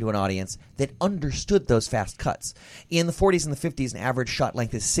talking to an audience that understood those fast cuts. In the 40s and the 50s, an average shot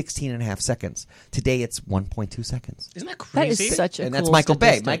length is 16.5 seconds. Today, it's 1.2 seconds. Isn't that That crazy? is such a And cool that's Michael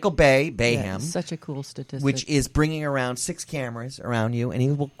statistic. Bay. Michael Bay, Yeah, Bayham. such a cool statistic. Which is bringing around 6 cameras around you, and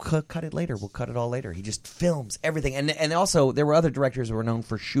he will cut it later. We'll cut it all later. He just films everything. And also, there were other directors who were known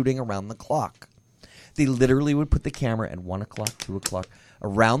for shooting around the clock. They literally would put the camera at 1 o'clock, 2 o'clock,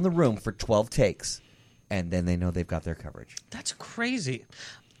 around the room for 12 takes, and then they know they've got their coverage. That's crazy.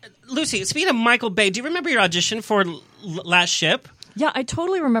 Lucy, speaking of Michael Bay, do you remember your audition for Last Ship? Yeah, I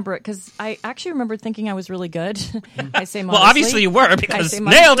totally remember it because I actually remember thinking I was really good. I say modestly. Well, obviously you were I because say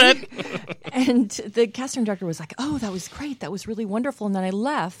nailed modestly. it. And the casting director was like, "Oh, that was great. That was really wonderful." And then I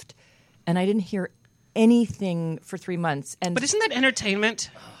left, and I didn't hear anything for 3 months. And But isn't that entertainment?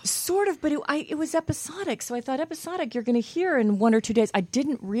 sort of, but it was episodic. So I thought, episodic, you're going to hear in 1 or 2 days. I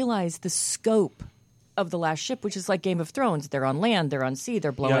didn't realize the scope of The Last Ship, which is like Game of Thrones. They're on land, they're on sea,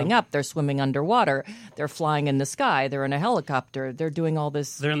 they're blowing up, they're swimming underwater, they're flying in the sky, they're in a helicopter, they're doing all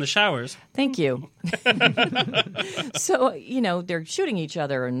this. They're in the showers. Thank you. So, they're shooting each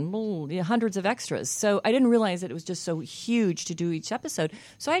other and hundreds of extras. So I didn't realize that it was just so huge to do each episode.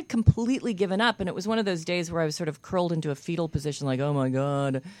 So I had completely given up, and it was one of those days where I was sort of curled into a fetal position, like, oh my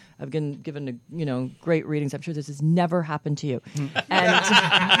God, I've been given great readings. I'm sure this has never happened to you. And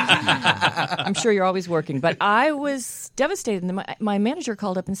I'm sure you're always working. But I was devastated. And my manager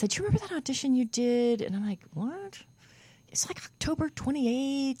called up and said, "Do you remember that audition you did?" And I'm like, "What?" It's like October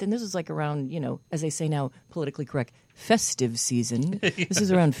 28th. And this was like around, as they say now, politically correct, festive season. This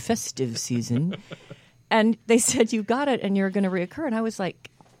is around festive season. And they said, "You got it and you're going to reoccur." And I was like,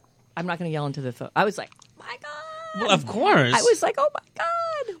 I'm not going to yell into the phone. I was like, "My God." Well, of course. I was like, "Oh my God."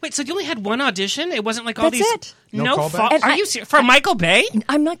 Wait, so you only had one audition? It wasn't like all That's these. it. No callback? And Are you serious? For Michael Bay?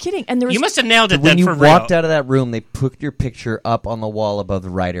 I'm not kidding. And there was You must have nailed it When then you for walked real. out of that room, they put your picture up on the wall above the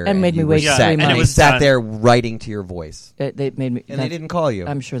writer. And made me you wait were 3 sat, and months. it was sat Done. there writing to your voice. they made me. And they didn't call you.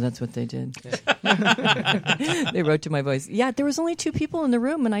 I'm sure that's what they did. They wrote to my voice. Yeah, there was only 2 people in the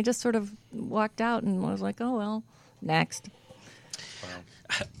room, and I just sort of walked out and was like, "Oh well, next."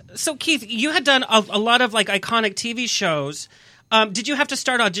 So, Keith, you had done a lot of like iconic TV shows. Did you have to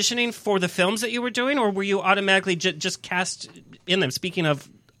start auditioning for the films that you were doing, or were you automatically just cast in them? Speaking of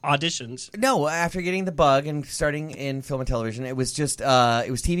auditions, No, after getting the bug and starting in film and television, it was just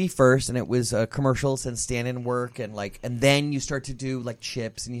it was TV first, and it was commercials and stand-in work, and then you start to do like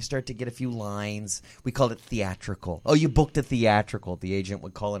chips, and you start to get a few lines. We called it theatrical. Oh, you booked a theatrical. The agent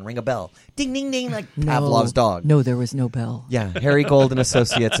would call and ring a bell, ding ding ding, like Pavlov's dog. No, there was no bell. Yeah, Harry Gold and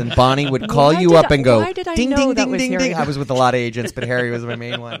Associates, and Bonnie would call Why you did up and go, why did I ding know ding that ding was ding Harry ding. I Gold? was with a lot of agents, but Harry was my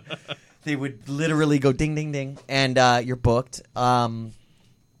main one. They would literally go ding ding ding, and you're booked.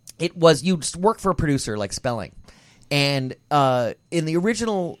 It was you'd work for a producer like Spelling, and in the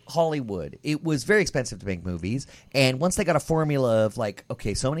original Hollywood, it was very expensive to make movies. And once they got a formula of like,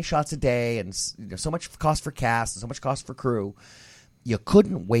 okay, so many shots a day, and so much cost for cast, and so much cost for crew, you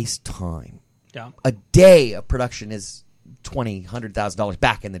couldn't waste time. yeah. A day of production is $100,000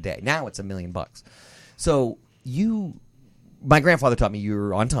 back in the day. Now it's $1 million. So my grandfather taught me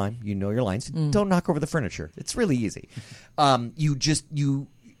you're on time. You know your lines. Don't knock over the furniture. It's really easy. And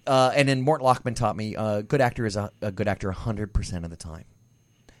then Mort Lockman taught me a good actor is a good actor 100% of the time.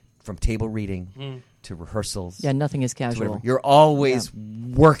 From table reading to rehearsals. Yeah, nothing is to whatever. casual. You're always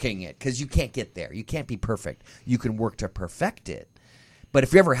working it because you can't get there. You can't be perfect. You can work to perfect it. But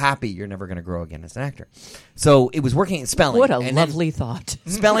if you're ever happy, you're never going to grow again as an actor. So it was working at Spelling. What a and then lovely thought.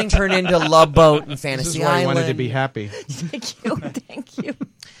 Spelling turned into Love Boat and Fantasy This is why Island. he wanted to be happy. Thank you. Thank you.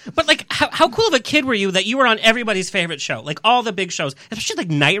 But like, how cool of a kid were you that you were on everybody's favorite show, like all the big shows, especially like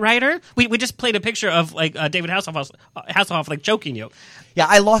Knight Rider. We just played a picture of like David Hasselhoff like choking you. Yeah,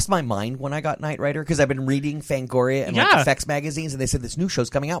 I lost my mind when I got Knight Rider because I've been reading Fangoria and like effects magazines, and they said this new show's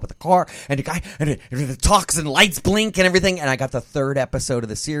coming out with a car and a guy and it talks and lights blink and everything. And I got the 3rd episode of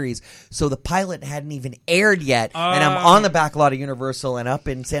the series, so the pilot hadn't even aired yet, and I'm on the back lot of Universal and up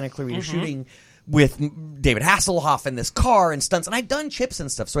in Santa Clarita shooting with David Hasselhoff and this car and stunts, and I'd done Chips and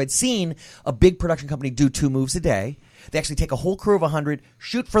stuff, so I'd seen a big production company do 2 moves a day. They actually take a whole crew of 100,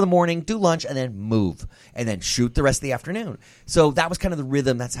 shoot for the morning, do lunch, and then move, and then shoot the rest of the afternoon. So that was kind of the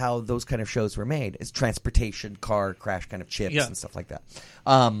rhythm. That's how those kind of shows were made. It's transportation, car crash kind of Chips and stuff like that.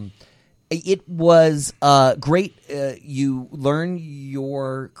 It was great. You learn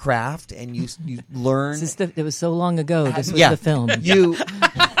your craft, and you learn. It was so long ago. This was the film. You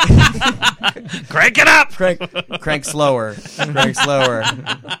crank it up. Crank slower. Crank slower.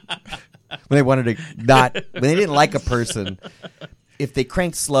 When they wanted to when they didn't like a person, if they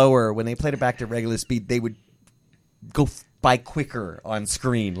cranked slower, when they played it back to regular speed, they would go by quicker on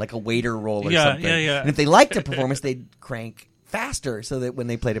screen, like a waiter role or something. Yeah. And if they liked a performance, they'd crank faster so that when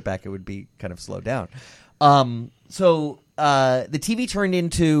they played it back, it would be kind of slowed down. So the TV turned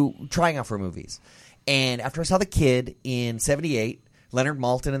into trying out for movies. And after I saw The Kid in 1978, Leonard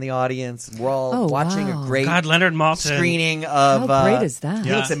Maltin in the audience. We're all watching a great Leonard Maltin screening of. How great is that?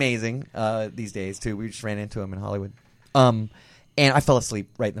 He looks amazing these days too. We just ran into him in Hollywood, and I fell asleep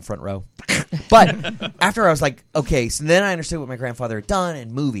right in the front row. But after I was like, okay, so then I understood what my grandfather had done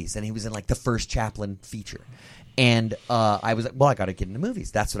in movies, and he was in like the first Chaplin feature, and I was like, well, I got to get into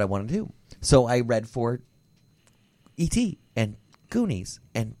movies. That's what I want to do. So I read for E.T. and Goonies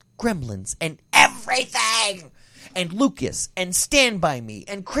and Gremlins and everything. And Lucas, and Stand By Me,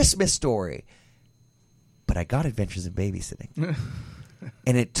 and Christmas Story. But I got Adventures in Babysitting.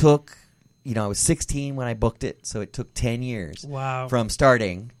 And it took, I was 16 when I booked it, so it took 10 years from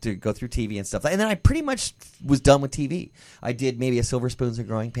starting to go through TV and stuff. And then I pretty much was done with TV. I did maybe a Silver Spoons or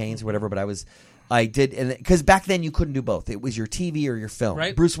Growing Pains or whatever, but I did, because back then you couldn't do both. It was your TV or your film.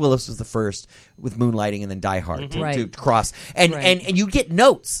 Right. Bruce Willis was the first with Moonlighting and then Die Hard to cross. And you get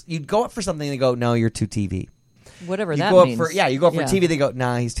notes. You'd go up for something and they go, no, you're too TV. Whatever you that go means. Up for TV, they go,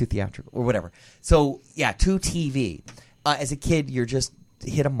 nah, he's too theatrical, or whatever. So, too TV. As a kid, you're just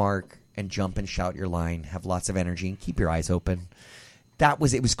hit a mark and jump and shout your line, have lots of energy, and keep your eyes open. It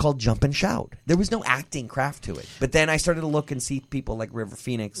was called Jump and Shout. There was no acting craft to it. But then I started to look and see people like River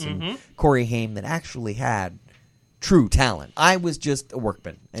Phoenix and Corey Haim that actually had true talent. I was just a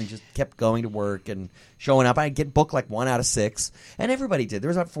workman and just kept going to work and showing up. I'd get booked like 1 out of 6, and everybody did. There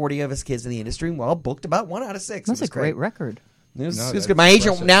was about 40 of us kids in the industry, and we all booked about 1 out of 6. That's a great record. It was good. My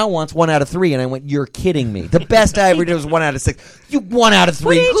agent now wants 1 out of 3, and I went, "You're kidding me! The best I ever did was 1 out of 6. You 1 out of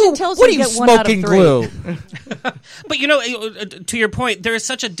 3? What agent tells what you are to you get 1 out of smoking 3? glue?" But to your point, there is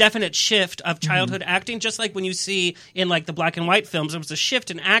such a definite shift of childhood acting. Just like when you see in like the black and white films, there was a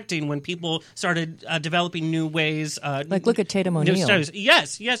shift in acting when people started developing new ways. Like look at Tatum new O'Neal. styles.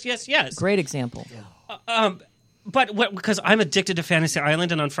 Yes. Great example. But because I'm addicted to Fantasy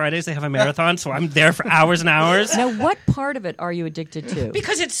Island, and on Fridays they have a marathon, so I'm there for hours and hours. Now, what part of it are you addicted to?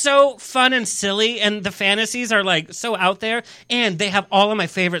 Because it's so fun and silly, and the fantasies are like so out there, and they have all of my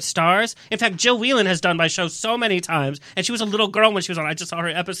favorite stars. In fact, Jill Whelan has done my show so many times, and she was a little girl when she was on. I just saw her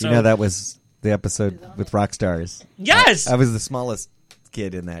episode. That was the episode with rock stars. Yes, I was the smallest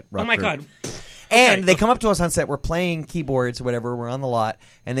kid in that rock Oh my group. God. And they come up to us on set. We're playing keyboards or whatever. We're on the lot,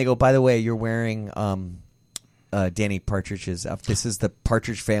 and they go, "By the way, you're wearing Danny Partridge's. This is the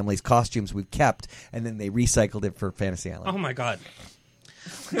Partridge family's costumes we've kept," and then they recycled it for Fantasy Island. Oh my God.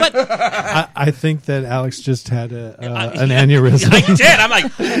 But I think that Alex just had an aneurysm. I did. I'm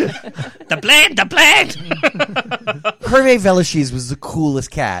like, the blade. Hervé Villechaize was the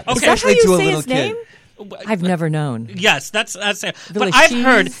coolest cat. Okay. Especially Is that to how a you say little his kid. name? I've never known. Yes, that's it. But Villechaize? I've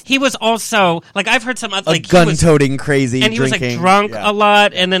heard he was also like I've heard some like gun-toting crazy, and he drinking. was like drunk a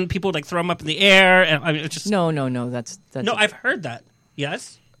lot, and then people would like throw him up in the air, and I mean, it's just No. That's no. I've heard that.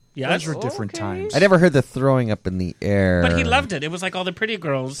 Yes. Those were different times. I never heard the throwing up in the air. But he loved it. It was like all the pretty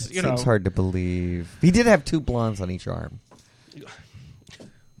girls, you know. Seems hard to believe. He did have 2 blondes on each arm.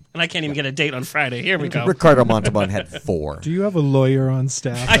 And I can't even get a date on Friday. Here we go. Ricardo Montalban had 4. Do you have a lawyer on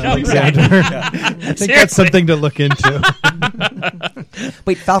staff, I know, Alexander? I think that's something to look into.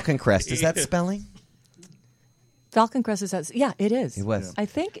 Wait, Falcon Crest, is that spelling? Falcon Crest is that? Yeah, it is. It was. I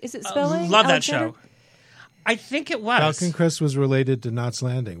think. Is it spelling? Love that Alexander? show. I think it was. Falcon Crest was related to Knots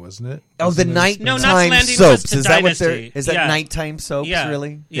Landing, wasn't it? Oh, the Wasn't it? nighttime No, Knots Landing was soaps. to Is that what they're? Dynasty. Is that Yeah. nighttime soaps? Yeah.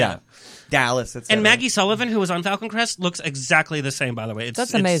 Really? Yeah. Dallas, etc. And Maggie Sullivan, who was on Falcon Crest, looks exactly the same. By the way,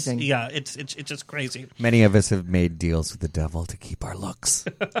 That's amazing. Yeah, it's just crazy. Many of us have made deals with the devil to keep our looks.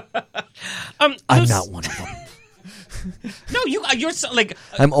 I'm not one of them. No, you're so, like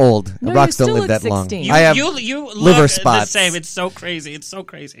I'm old. No, Rocks you don't still live that look long. 16. I have you look liver the spots. same. It's so crazy. It's so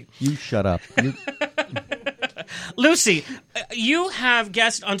crazy. You shut up. Lucy, you have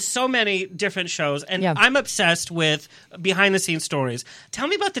guests on so many different shows, and Yeah. I'm obsessed with behind-the-scenes stories. Tell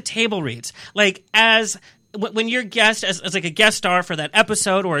me about the table reads. Like, when you're guest as like a guest star for that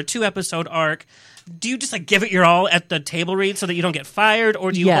episode or a 2-episode arc, do you just like give it your all at the table read so that you don't get fired,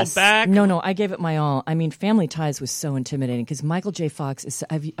 or do you hold back? No, I gave it my all. I mean, Family Ties was so intimidating because Michael J. Fox is,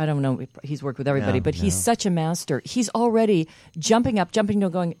 I don't know, he's worked with everybody, but he's such a master. He's already jumping up,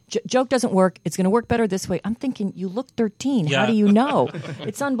 going, joke doesn't work. It's going to work better this way. I'm thinking, you look 13. Yeah. How do you know?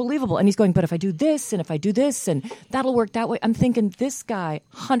 It's unbelievable. And he's going, but if I do this and if I do this and that'll work that way. I'm thinking, this guy,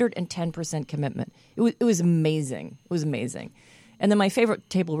 110% commitment. It was amazing. It was amazing. And then my favorite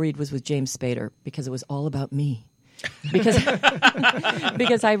table read was with James Spader because it was all about me. Because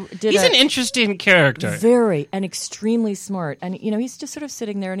I did. He's an interesting character. Very and extremely smart. And he's just sort of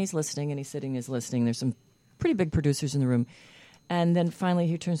sitting there and he's listening and he's sitting and he's listening. There's some pretty big producers in the room. And then finally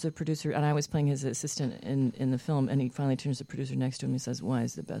he turns to the producer, and I was playing his assistant in the film, and he finally turns to the producer next to him and he says, "Why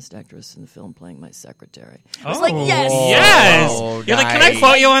is the best actress in the film playing my secretary?" I was like, yes! Yes! You're like, can I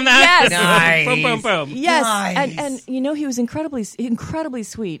quote you on that? Yes! Nice. Boom, boom, boom. Yes, Nice. and he was incredibly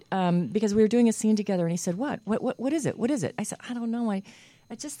sweet because we were doing a scene together, and he said, "What is it? What is it?" I said, "I don't know. I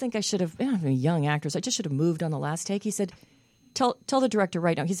just think I should have. I'm a young actress. I just should have moved on the last take." He said, "Tell the director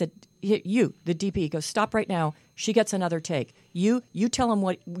right now." He said, "You, the DP, he goes, stop right now. She gets another take. You tell him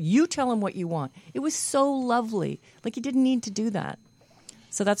what you want." It was so lovely. Like, he didn't need to do that.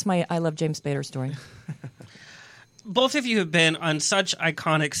 So that's my I love James Spader story. Both of you have been on such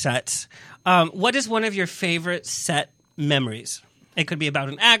iconic sets. What is one of your favorite set memories? It could be about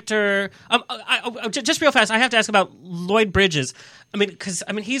an actor. Just real fast, I have to ask about Lloyd Bridges. Because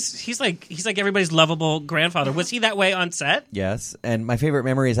he's like everybody's lovable grandfather. Was he that way on set? Yes, and my favorite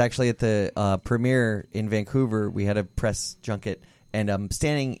memory is actually at the premiere in Vancouver. We had a press junket, and I'm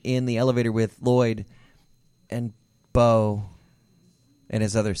standing in the elevator with Lloyd and Bo and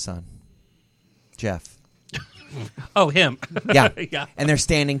his other son, Jeff. Oh, him. Yeah. Yeah. And they're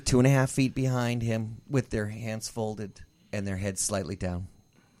standing 2.5 feet behind him with their hands folded and their heads slightly down.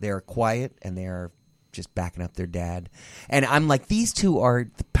 They are quiet, and they are just backing up their dad. And I'm like, these two are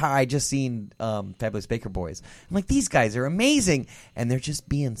I just seen Fabulous Baker Boys. I'm like, these guys are amazing, and they're just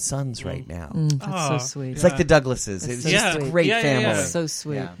being sons right now. That's so sweet. It's like the Douglases. It's so just a sweet. great Yeah, family. yeah. So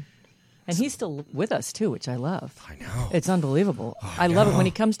sweet. Yeah. And he's still with us too, which I love. I know. It's unbelievable. I love it when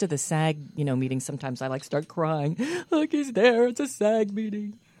he comes to the SAG, meeting. Sometimes I like start crying. Look, he's there. It's a SAG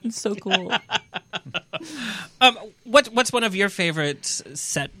meeting. It's so cool. What's one of your favorite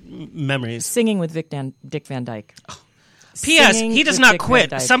set memories? Singing with Dick Van Dyke. P.S. Singing He does with not Dick Van quit.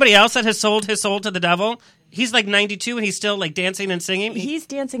 Dyke. Somebody else that has sold his soul to the devil. He's like 92 and he's still like dancing and singing. He's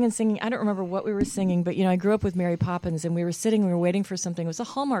dancing and singing. I don't remember what we were singing, but I grew up with Mary Poppins, and we were waiting for something. It was a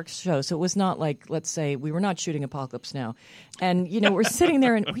Hallmark show, so it was not like, let's say, we were not shooting Apocalypse Now. And we're sitting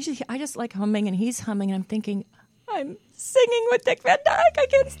there, and I just like humming, and he's humming, and I'm thinking, I'm singing with Dick Van Dyke. I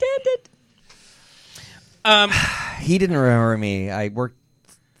can't stand it. He didn't remember me. I worked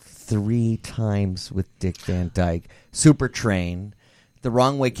 3 times with Dick Van Dyke. Super Train, The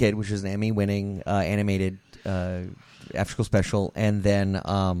Wrong Way Kid, which was an Emmy-winning animated after-school special, and then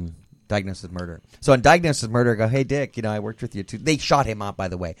Diagnosis of Murder. So on Diagnosis of Murder, I go, hey, Dick, I worked with you too. They shot him up, by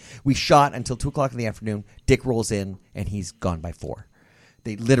the way. We shot until 2 o'clock in the afternoon. Dick rolls in, and he's gone by 4.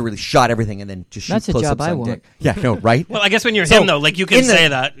 They literally shot everything and then just shoot That's a close-ups job I on want. Dick. Yeah, no, right? Well, I guess when you're So, him, though, like you can in the say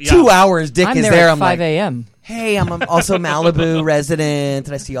that. Yeah. 2 hours, Dick I'm is there there. at I'm 5 like, a.m. hey, I'm also Malibu resident,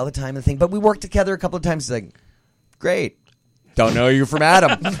 and I see you all the time and thing. But we worked together a couple of times. He's like, great. Don't know you from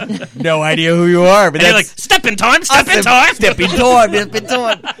Adam. No idea who you are. But And you're like, step in time, step in time. Step in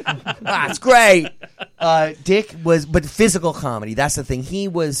time. It's great. Dick but physical comedy. That's the thing. He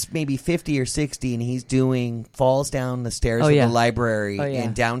was maybe 50 or 60, and he's falls down the stairs of the library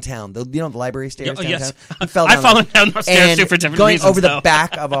in downtown. The library stairs downtown. Yes. He fell I've fallen down those stairs and too for different going reasons. over the though.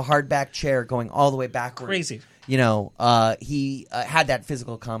 back of a hardback chair, going all the way backward. Crazy. He had that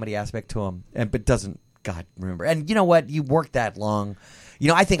physical comedy aspect to him, but doesn't. God, remember. And you know what? You worked that long.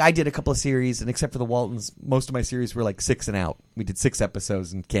 I think I did a couple of series, and except for the Waltons, most of my series were like 6 and out. We did 6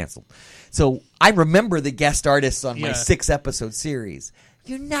 episodes and canceled. So I remember the guest artists on my 6-episode series.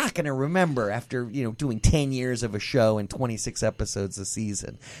 You're not going to remember after, doing 10 years of a show and 26 episodes a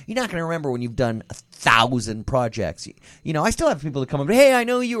season. You're not going to remember when you've done 1,000 projects. I still have people that come up, hey, I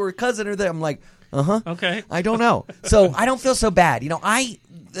know you were a cousin or that. I'm like, Okay. I don't know. So I don't feel so bad.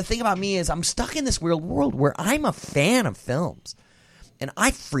 The thing about me is I'm stuck in this weird world where I'm a fan of films. And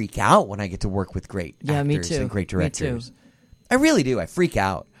I freak out when I get to work with great actors me too. and great directors. Me too. I really do. I freak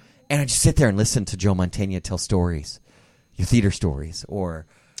out. And I just sit there and listen to Joe Mantegna tell stories, your theater stories, or...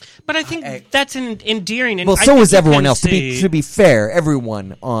 But I think that's endearing. And well, I so think was you everyone can else. To be fair,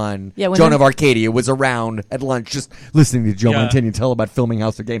 everyone on Joan of Arcadia was around at lunch just listening to Joe Mantegna tell about filming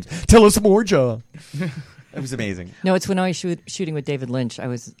House of Games. Tell us more, Joe. It was amazing. No, it's when I was shooting with David Lynch.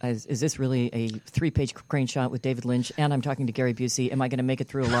 Is this really a 3-page crane shot with David Lynch? And I'm talking to Gary Busey. Am I going to make it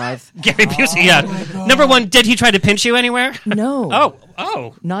through alive? Gary Busey, yeah. Number one, did he try to pinch you anywhere? No.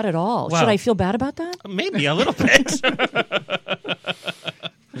 Oh. Not at all. Wow. Should I feel bad about that? Maybe a little bit.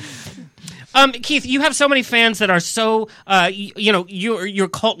 Keith, you have so many fans that are so, you're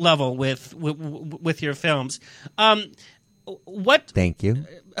cult level with your films. What? Thank you.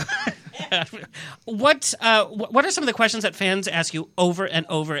 What are some of the questions that fans ask you over and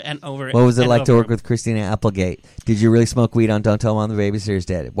over and over? What was it like to work with Christina Applegate? Did you really smoke weed on Don't Tell Mom the Babysitter's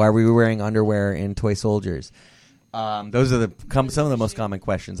Dead? Why were you wearing underwear in Toy Soldiers? Those are some of the most common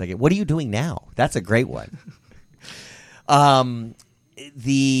questions I get. What are you doing now? That's a great one.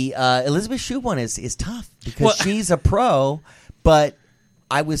 The Elizabeth Shue one is tough because she's a pro, but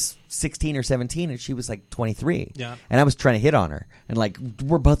I was 16 or 17 and she was like 23. Yeah. And I was trying to hit on her. And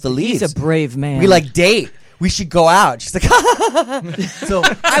we're both the leads. He's a brave man. We date. We should go out. She's like, so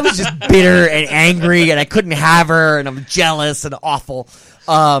I was just bitter and angry and I couldn't have her and I'm jealous and awful.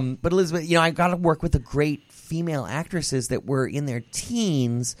 But Elizabeth, I got to work with the great female actresses that were in their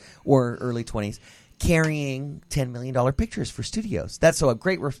teens or early 20s carrying $10 million pictures for studios. That's so a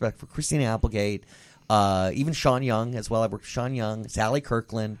great respect for Christina Applegate. Even Sean Young as well. I worked with Sean Young, Sally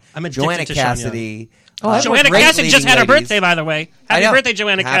Kirkland, Joanna Cassidy. Joanna Cassidy just had her birthday, by the way. Happy birthday,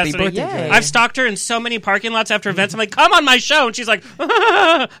 Joanna Happy Cassidy. birthday. I've stalked her in so many parking lots after events. I'm like, come on my show. And she's like,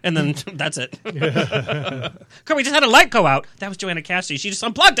 and then that's it. Come, we just had a light go out. That was Joanna Cassidy. She just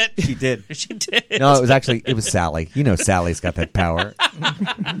unplugged it. She did. She did. No, it was Sally. Sally's got that power.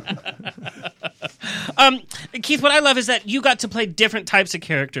 Keith, what I love is that you got to play different types of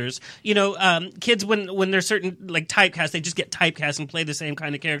characters. Kids, when they're certain typecast, they just get typecast and play the same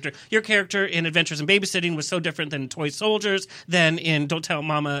kind of character. Your character in Adventures in Babysitting was so different than Toy Soldiers, than in Don't Tell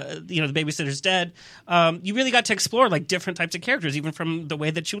Mama, the Babysitter's Dead. You really got to explore different types of characters, even from the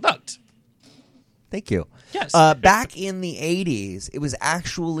way that you looked. Thank you. Yes. Back in the 80s, it was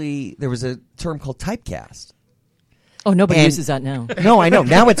actually, there was a term called typecast. Oh, nobody uses that now. No, I know.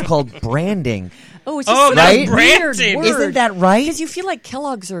 Now it's called branding. Oh, it's just right? Branding. Word. Isn't that right? Because you feel like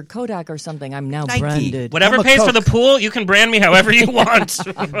Kellogg's or Kodak or something. I'm now Nike. branded. Whatever pays for the pool, you can brand me however you want.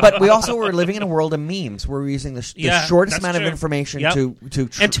 But we also were living in a world of memes where we're using the shortest amount of information to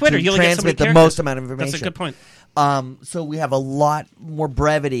and Twitter, to you only get so many transmit the characters. most amount of information. That's a good point. So we have a lot more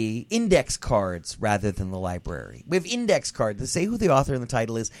brevity, index cards rather than the library. We have index cards that say who the author and the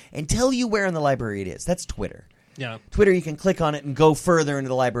title is and tell you where in the library it is. That's Twitter. Yeah. Twitter, you can click on it and go further into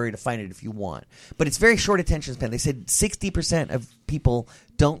the library to find it if you want. But it's very short attention span. They said 60% of people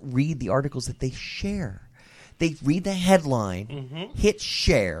don't read the articles that they share. They read the headline, hit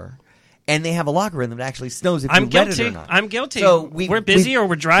share, and they have a logarithm that actually knows if you read it or not. I'm guilty. So we're busy or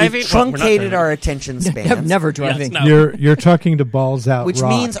we're driving. We've truncated our attention span. Never driving. Yes, no. You're talking to balls out, Which rock.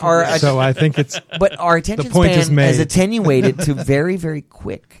 means our so I think it's but our attention the point is span made. is attenuated to very, very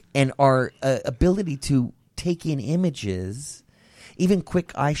quick, and our ability to take in images, even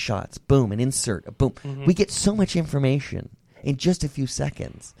quick eye shots, boom, an insert, a boom. We get so much information in just a few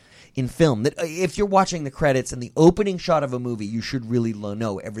seconds in film that if you're watching the credits and the opening shot of a movie, you should really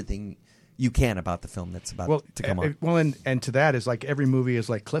know everything you can about the film that's about to come on. Well, and to that is every movie is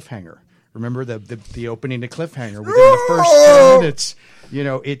like Cliffhanger. Remember the opening to Cliffhanger within the first 10 minutes.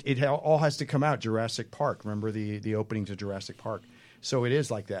 It all has to come out. Jurassic Park. Remember the opening to Jurassic Park. So it is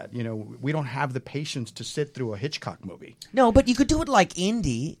like that. We don't have the patience to sit through a Hitchcock movie. No, but you could do it like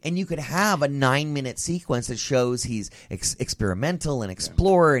Indy, and you could have a 9-minute sequence that shows he's experimental and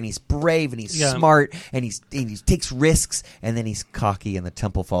explorer, and he's brave, and he's smart, and he takes risks, and then he's cocky, and the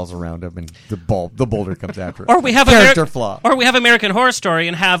temple falls around him, and the boulder comes after him. Or we have character flaw. Or we have American Horror Story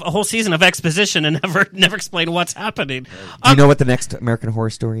and have a whole season of exposition and never explain what's happening. Do you know what the next American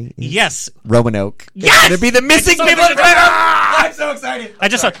Horror Story is? Yes, Roanoke. Yes, it's going to be the missing people. I'm so excited.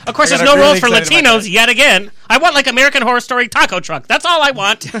 Of course, there's no roles for Latinos yet again. I want American Horror Story taco truck. That's all I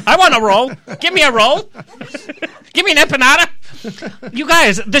want. I want a roll. Give me a roll. Give me an empanada. You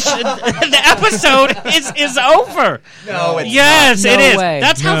guys, the episode is over. No, it's yes, not. it No is. way.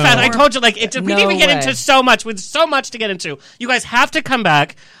 That's how No. fast. I told you, like, we didn't even get way. into so much. With so much to get into. You guys have to come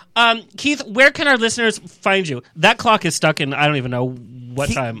back. Keith, where can our listeners find you? That clock is stuck in, I don't even know what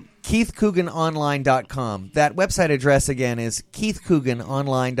time. KeithCooganOnline.com. That website address again is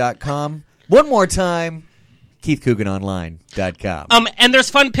KeithCooganOnline.com. One more time, KeithCooganOnline.com. And there's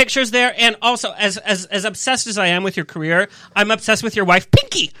fun pictures there, and also as obsessed as I am with your career, I'm obsessed with your wife,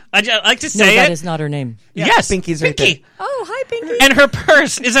 Pinky. I like to No, say that it. is not her name. Yes, Pinky's right Pinky. there. Oh, hi, Pinky. And her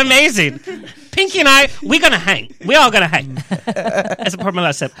purse is amazing. Pinky and I, we gonna hang. We all gonna hang. As a part of my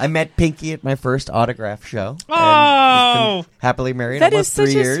last sip. I met Pinky at my first autograph show. Oh. And we've been happily married That is almost 3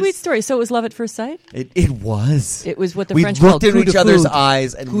 such years. a sweet story. So it was love at first sight? It was. It was what the We French looked called into coup each de other's foudre.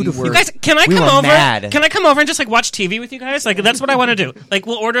 eyes and we were. You guys, can I we come were over? Mad. Can I come over and just like watch TV with you guys? Like that's what I want to do. Like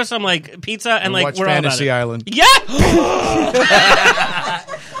we'll order some like pizza and like watch we're Fantasy all about Island. it. Yeah.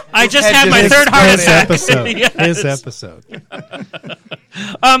 I just had my His- third heart his attack. episode. Yes. His episode.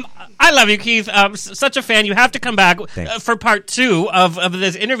 I love you, Keith. Such a fan. You have to come back Thanks. for part 2 of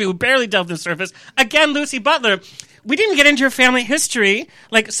this interview. We barely delved the surface. Again, Lucy Butler. We didn't get into your family history.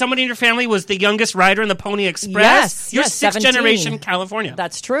 Like somebody in your family was the youngest rider in the Pony Express. Yes, You're yes, 6th 17. generation California.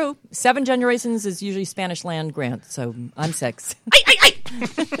 That's true. 7 generations is usually Spanish land grant, so I'm 6.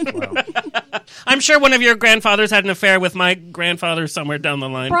 I'm sure one of your grandfathers had an affair with my grandfather somewhere down the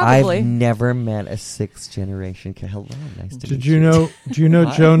line. Probably. I've never met a 6th generation. Hello, nice to meet Did you know? Do you know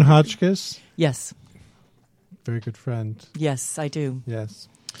Hi. Joan Hotchkiss? Yes. Very good friend. Yes, I do. Yes.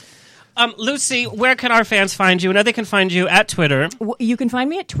 Lucy, where can our fans find you? I know they can find you at Twitter. You can find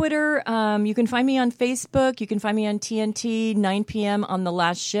me at Twitter. You can find me on Facebook. You can find me on TNT, 9 p.m. on The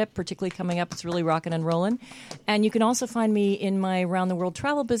Last Ship, particularly coming up. It's really rocking and rolling. And you can also find me in my round-the-world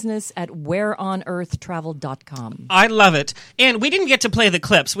travel business at whereonearthtravel.com. I love it. And we didn't get to play the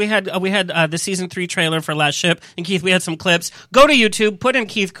clips. We had the season 3 trailer for Last Ship. And Keith, we had some clips. Go to YouTube, put in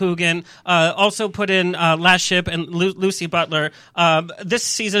Keith Coogan, also put in Last Ship and Lucy Butler. This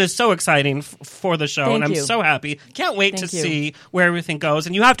season is so exciting for the show, Thank and I'm you. so happy. Can't wait Thank to you. see where everything goes.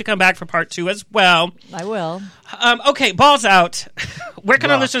 And you have to come back for part 2 as well. I will. Okay, balls out. Where can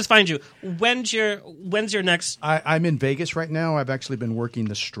our Rock. listeners find you? When's your next? I'm in Vegas right now. I've actually been working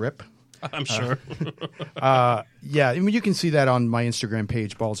the Strip. I'm sure. Yeah, I mean, you can see that on my Instagram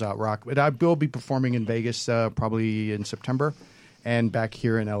page, Balls Out Rock. But I will be performing in Vegas probably in September, and back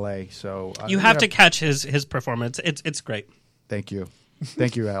here in LA. So You have to catch his performance. It's great. Thank you.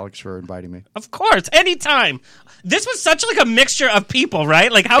 Thank you, Alex, for inviting me. Of course, anytime. This was such like a mixture of people,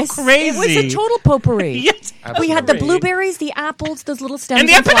 right? Like how crazy. It was a total potpourri. Yes. We had the Absolutely. blueberries, the apples, those little stems And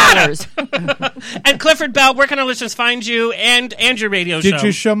the flowers. And Clifford Bell, where can our listeners find you and your radio show? Did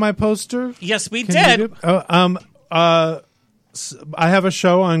you show my poster? Yes, we Can did. you I have a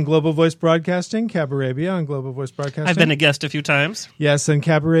show on Global Voice Broadcasting, Cabarabia on Global Voice Broadcasting. I've been a guest a few times. Yes, and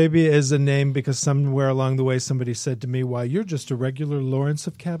Cabarabia is a name because somewhere along the way somebody said to me, "Why, you're just a regular Lawrence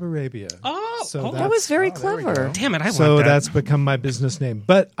of Cabarabia." Oh, So That was very there we clever. go. damn it! I So want that. that's become my business name.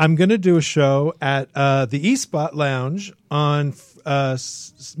 But I'm going to do a show at the E-Spot Lounge on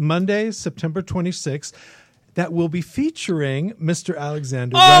Monday, September 26th. That will be featuring Mr.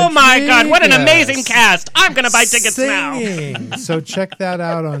 Alexander. Oh my God! What an Rodriguez amazing cast! I'm going to buy tickets now. singing. So check that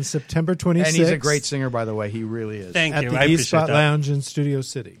out on September 26th. And he's a great singer, by the way. He really is. Thank at you. the I appreciate E-Spot that. Lounge in Studio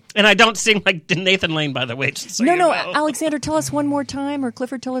City. And I don't sing like Nathan Lane, by the way. Just so No, you no, know. Alexander, tell us one more time, or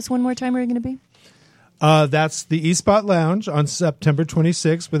Clifford, tell us one more time where you're going to be. That's the E-Spot Lounge on September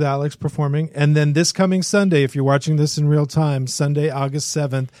 26th with Alex performing. And then this coming Sunday, if you're watching this in real time, Sunday, August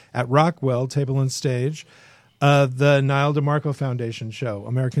 7th at Rockwell, Table and Stage, the Niall DeMarco Foundation show,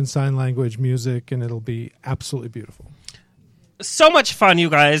 American Sign Language music, and it'll be absolutely beautiful. So much fun, you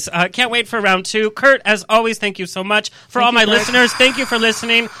guys. Can't wait for round 2. Kurt, as always, thank you so much. For all my listeners, thank you for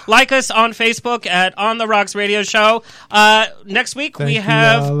listening. Like us on Facebook at On The Rocks Radio Show. Next week, we Thank you,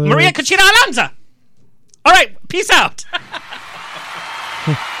 have Alex. Maria Conchita Alonso. All right, peace out.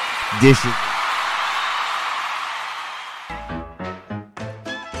 Dishes.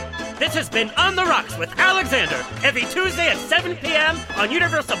 This has been On The Rocks with Alexander, every Tuesday at 7 p.m. on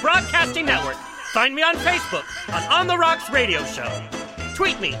Universal Broadcasting Network. Find me on Facebook on The Rocks Radio Show.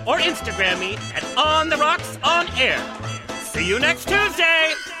 Tweet me or Instagram me at On The Rocks On Air. See you next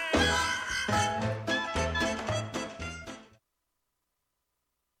Tuesday.